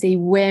 I'd love to see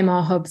way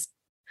more hubs.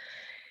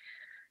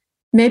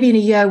 Maybe in a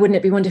year, wouldn't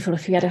it be wonderful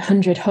if we had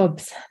 100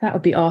 hubs? That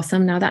would be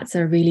awesome. Now that's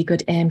a really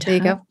good aim to There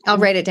you go. I'll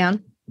write it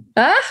down.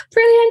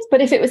 Brilliant.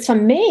 But if it was for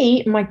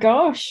me, my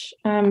gosh,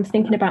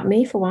 thinking about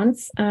me for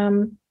once.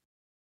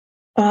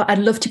 I'd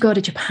love to go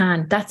to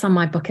Japan. That's on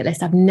my bucket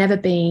list. I've never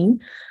been.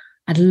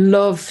 I'd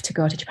love to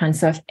go to Japan.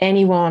 So if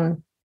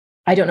anyone,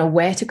 I don't know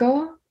where to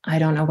go. I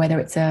don't know whether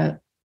it's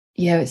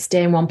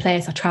stay in one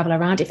place or travel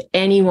around. If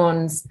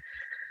anyone's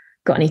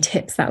got any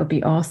tips, that would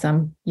be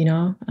awesome.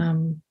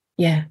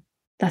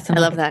 I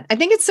love that. I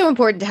think it's so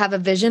important to have a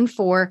vision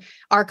for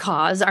our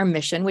cause, our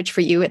mission, which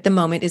for you at the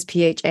moment is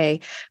PHA,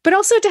 but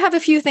also to have a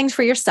few things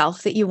for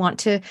yourself that you want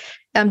to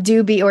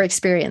do, be, or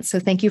experience. So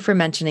thank you for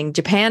mentioning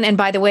Japan. And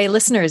by the way,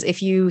 listeners,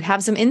 if you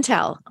have some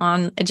intel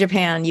on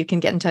Japan, you can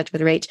get in touch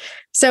with Rach.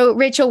 So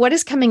Rachel, what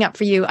is coming up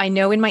for you? I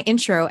know in my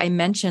intro, I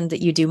mentioned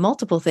that you do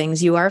multiple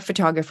things. You are a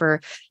photographer,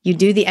 you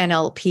do the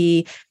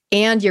NLP,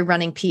 and you're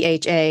running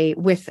PHA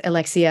with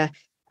Alexia.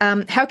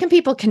 How can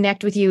people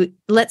connect with you?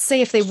 Let's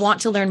say if they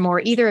want to learn more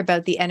either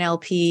about the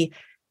NLP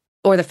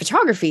or the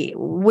photography,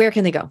 where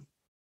can they go?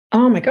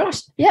 Oh my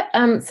gosh. Yep.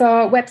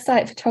 So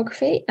website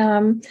photography.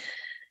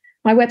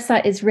 My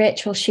website is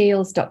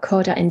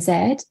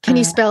rachelshields.co.nz. Can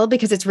you spell?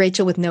 Because it's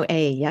Rachel with no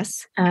A,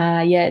 yes?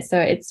 Yeah. So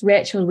it's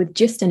Rachel with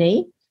just an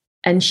E,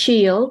 and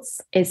Shields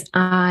is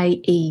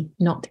I-E,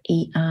 not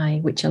E-I,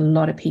 which a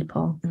lot of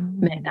people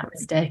make that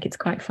mistake. It's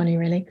quite funny,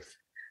 really.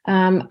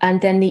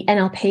 And then the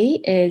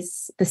NLP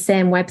is the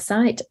same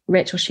website,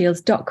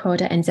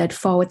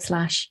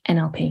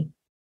 rachelshields.co.nz/NLP.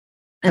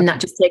 And that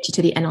just takes you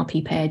to the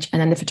NLP page. And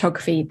then the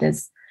photography,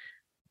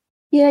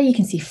 you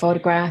can see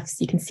photographs,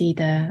 you can see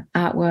the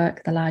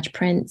artwork, the large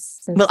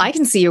prints. Well, I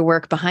can see your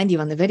work behind you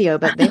on the video,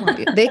 but they won't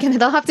be.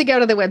 They'll have to go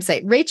to the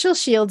website,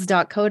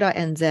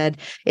 rachelshields.co.nz.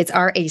 It's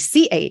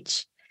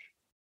RACHEL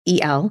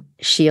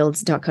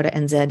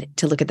shields.co.nz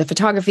to look at the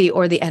photography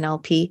or the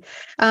NLP.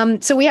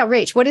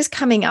 Rach, what is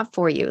coming up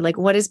for you? Like,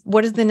 what is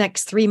the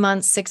next 3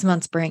 months, 6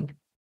 months bring?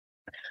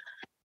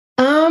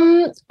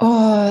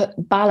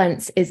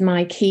 Balance is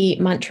my key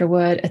mantra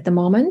word at the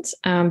moment,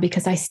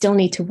 because I still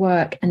need to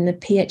work and the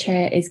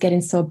PHA is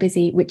getting so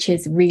busy, which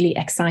is really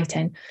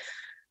exciting.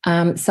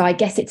 So I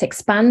guess it's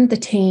expand the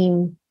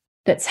team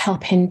that's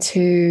helping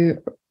to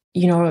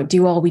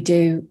do all we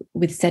do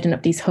with setting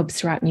up these hubs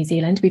throughout New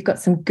Zealand. We've got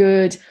some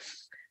good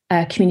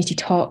community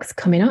talks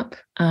coming up.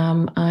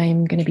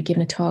 I'm going to be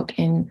giving a talk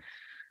in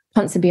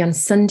Ponsonby on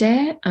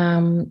Sunday,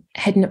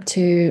 heading up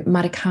to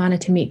Marikana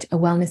to meet a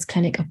wellness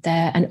clinic up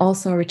there, and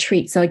also a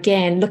retreat. So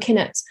again, looking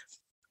at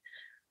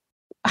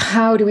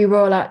how do we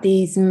roll out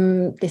this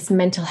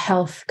mental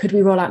health? Could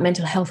we roll out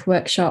mental health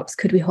workshops?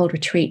 Could we hold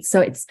retreats? So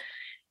it's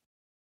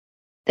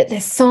that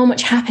there's so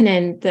much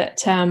happening that,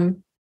 to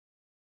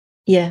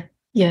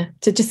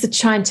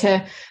trying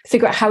to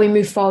figure out how we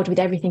move forward with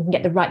everything and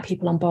get the right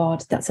people on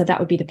board. That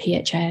would be the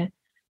PHA.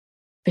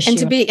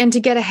 And to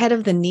get ahead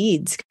of the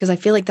needs, because I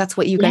feel like that's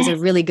what you guys are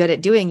really good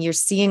at doing. You're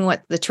seeing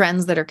what the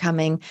trends that are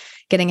coming,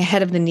 getting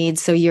ahead of the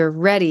needs, so you're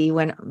ready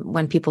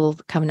when people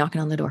come knocking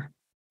on the door.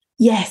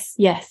 Yes,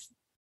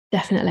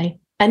 definitely.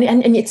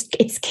 And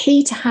it's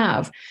key to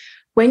have,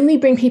 when we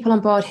bring people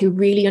on board who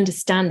really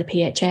understand the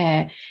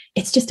PHA,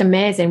 it's just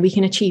amazing. We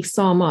can achieve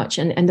so much,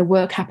 and the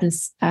work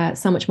happens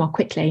so much more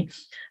quickly.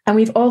 And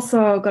we've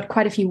also got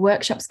quite a few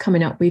workshops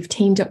coming up. We've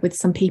teamed up with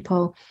some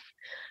people.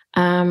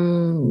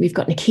 We've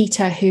got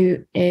Nikita,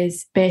 who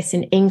is based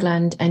in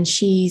England, and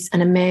she's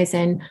an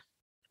amazing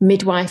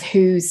midwife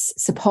who's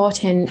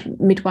supporting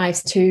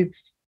midwives to,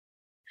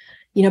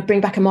 bring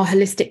back a more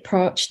holistic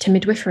approach to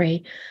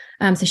midwifery.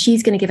 So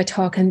she's going to give a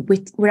talk, and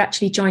we're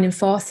actually joining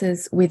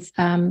forces with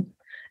a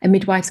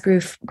midwives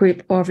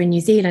group over in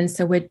New Zealand.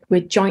 So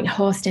we're joint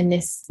hosting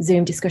this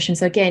Zoom discussion.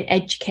 So again,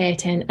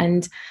 educating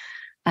and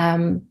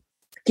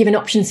giving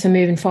options for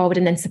moving forward,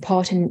 and then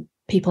supporting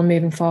people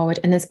moving forward.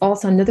 And there's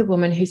also another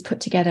woman who's put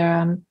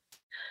together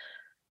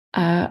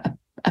a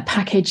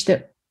package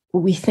that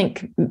we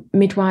think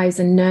midwives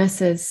and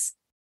nurses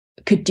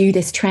could do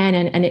this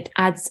training, and it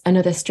adds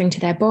another string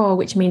to their bow,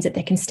 which means that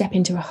they can step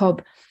into a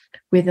hub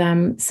with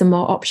some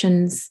more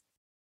options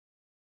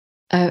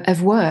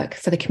of work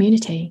for the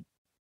community.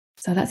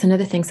 So that's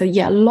another thing. So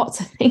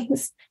lots of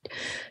things.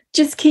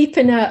 Just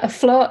keeping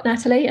afloat,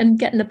 Natalie, and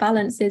getting the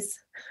balance is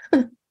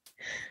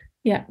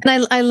Yeah.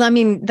 And I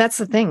mean, that's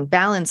the thing,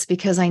 balance,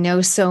 because I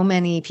know so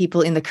many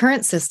people in the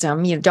current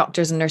system,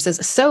 doctors and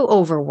nurses, so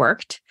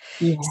overworked,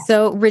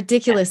 so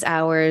ridiculous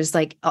hours,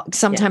 like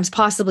sometimes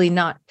possibly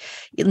not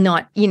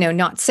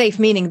safe,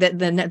 meaning that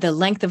the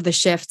length of the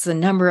shifts,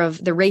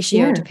 the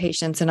ratio to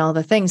patients and all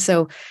the things.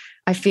 So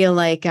I feel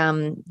like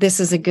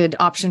this is a good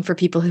option for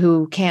people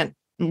who can't,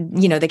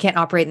 they can't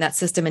operate in that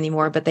system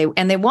anymore, but they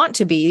want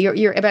to be.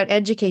 You're about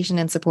education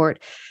and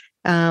support.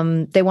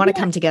 They want to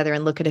come together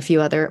and look at a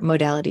few other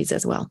modalities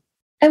as well.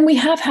 And we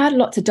have had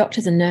lots of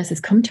doctors and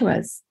nurses come to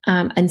us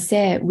and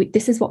say,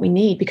 this is what we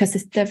need, because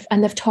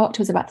they've talked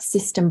to us about the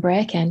system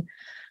breaking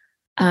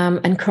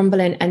and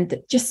crumbling, and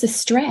just the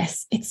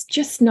stress. It's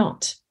just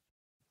not,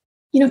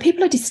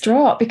 people are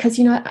distraught because,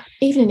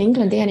 even in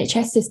England, the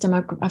NHS system,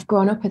 I've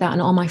grown up with that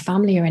and all my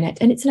family are in it.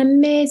 And it's an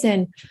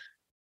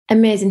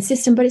amazing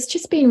system, but it's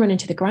just being run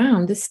into the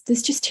ground.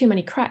 There's just too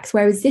many cracks.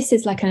 Whereas this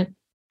is like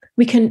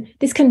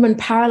this can run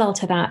parallel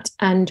to that.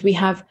 And we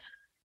have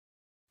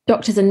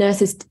doctors and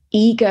nurses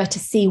eager to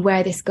see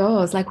where this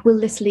goes. Like, will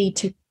this lead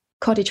to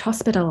cottage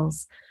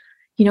hospitals?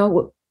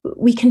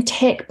 We can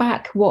take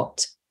back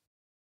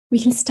we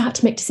can start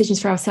to make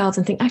decisions for ourselves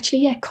and think, actually,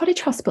 yeah,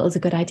 cottage hospital is a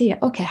good idea.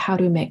 Okay, how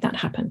do we make that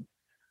happen?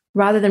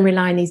 Rather than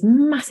rely on these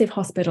massive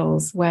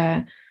hospitals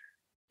where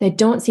they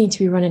don't seem to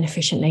be running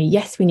efficiently.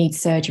 Yes, we need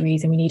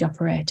surgeries and we need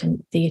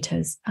operating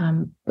theatres,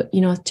 but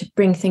to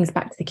bring things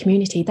back to the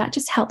community, that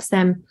just helps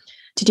them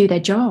to do their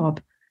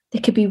job. They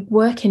could be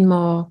working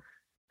more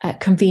at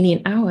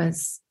convenient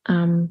hours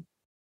and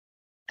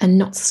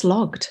not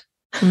slogged.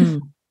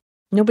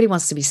 Nobody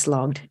wants to be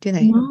slogged, do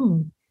they?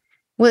 No.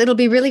 Well, it'll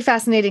be really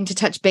fascinating to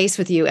touch base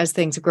with you as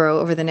things grow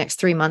over the next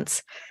 3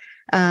 months.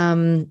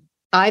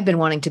 I've been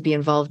wanting to be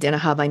involved in a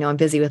hub. I know I'm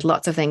busy with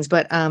lots of things,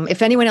 but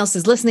if anyone else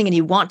is listening and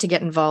you want to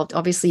get involved,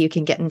 obviously you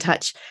can get in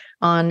touch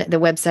on the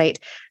website.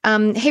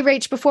 Hey,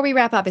 Rach, before we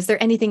wrap up, is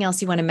there anything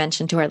else you want to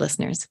mention to our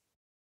listeners?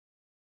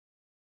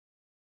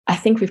 I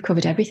think we've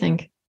covered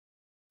everything.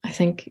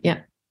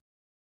 Yeah.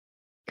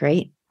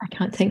 Great. I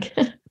can't think.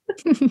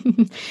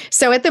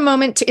 So at the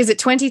moment, is it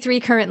 23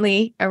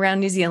 currently around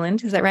New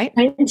Zealand? Is that right?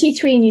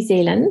 23 in New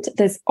Zealand.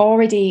 There's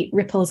already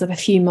ripples of a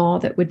few more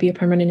that would be up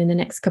and running in the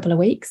next couple of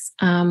weeks.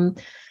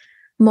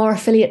 More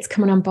affiliates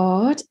coming on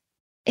board.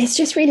 It's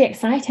just really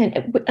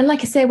exciting. And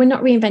like I say, we're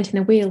not reinventing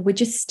the wheel.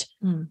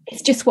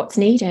 It's just what's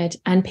needed.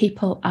 And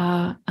people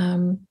are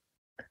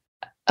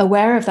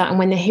aware of that. And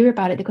when they hear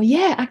about it, they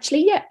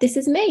go, this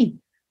is me.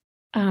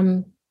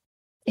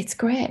 It's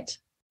great.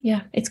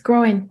 Yeah, it's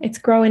growing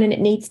and it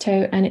needs to,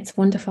 and it's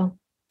wonderful.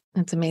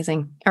 That's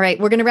amazing. All right,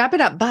 we're going to wrap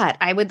it up, but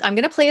I'm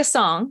going to play a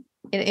song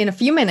in a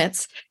few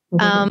minutes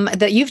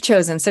that you've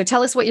chosen. So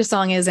tell us what your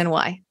song is and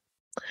why.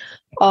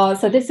 Oh,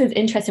 so this is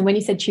interesting. When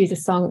you said choose a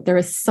song, there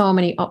are so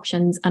many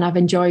options, and I've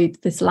enjoyed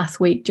this last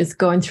week just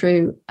going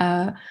through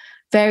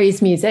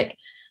various music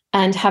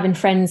and having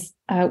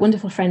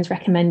wonderful friends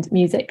recommend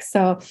music.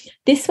 So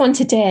this one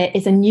today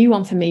is a new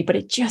one for me, but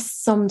it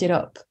just summed it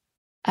up.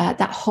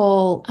 That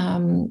whole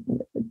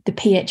the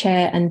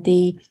PHA and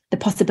the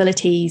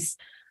possibilities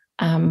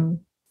and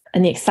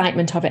the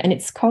excitement of it. And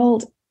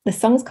the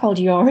song's called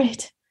You're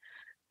It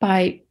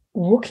by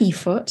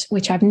Wookiefoot,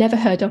 which I've never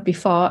heard of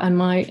before. And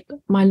my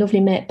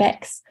lovely mate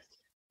Bex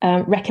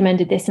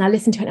recommended this, and I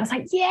listened to it and I was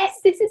like, yes,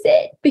 this is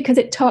it, because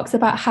it talks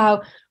about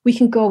how we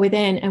can go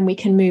within and we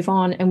can move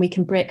on and we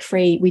can break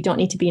free. We don't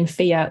need to be in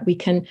fear. We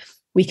can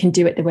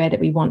do it the way that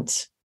we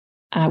want.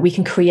 We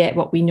can create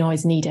what we know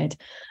is needed.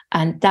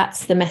 And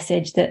that's the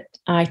message that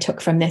I took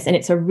from this. And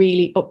it's a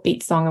really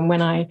upbeat song. And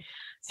when I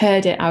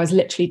heard it, I was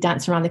literally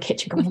dancing around the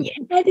kitchen going,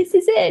 yeah, this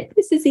is it.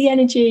 This is the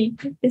energy.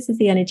 This is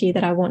the energy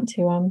that I want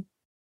to,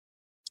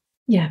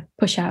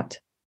 push out.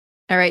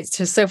 All right.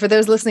 So for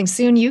those listening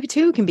soon, you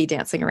too can be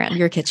dancing around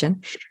your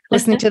kitchen,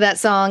 listening to that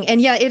song. And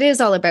yeah, it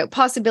is all about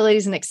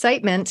possibilities and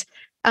excitement.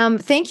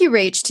 Thank you,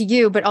 Rach, to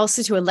you, but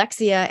also to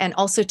Alexia, and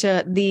also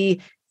to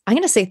I'm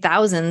going to say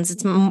thousands.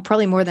 It's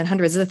probably more than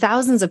hundreds. The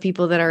thousands of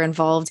people that are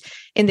involved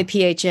in the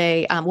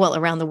PHA,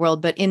 around the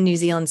world, but in New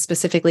Zealand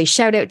specifically.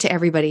 Shout out to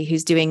everybody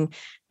who's doing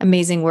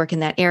amazing work in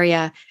that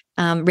area.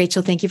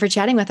 Rachel, thank you for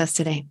chatting with us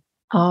today.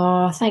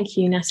 Oh, thank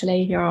you,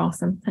 Natalie. You're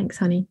awesome. Thanks,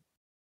 honey.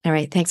 All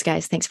right. Thanks,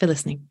 guys. Thanks for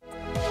listening.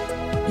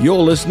 You're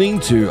listening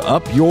to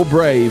Up Your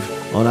Brave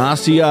on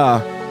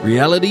RCR,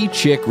 Reality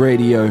Check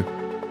Radio.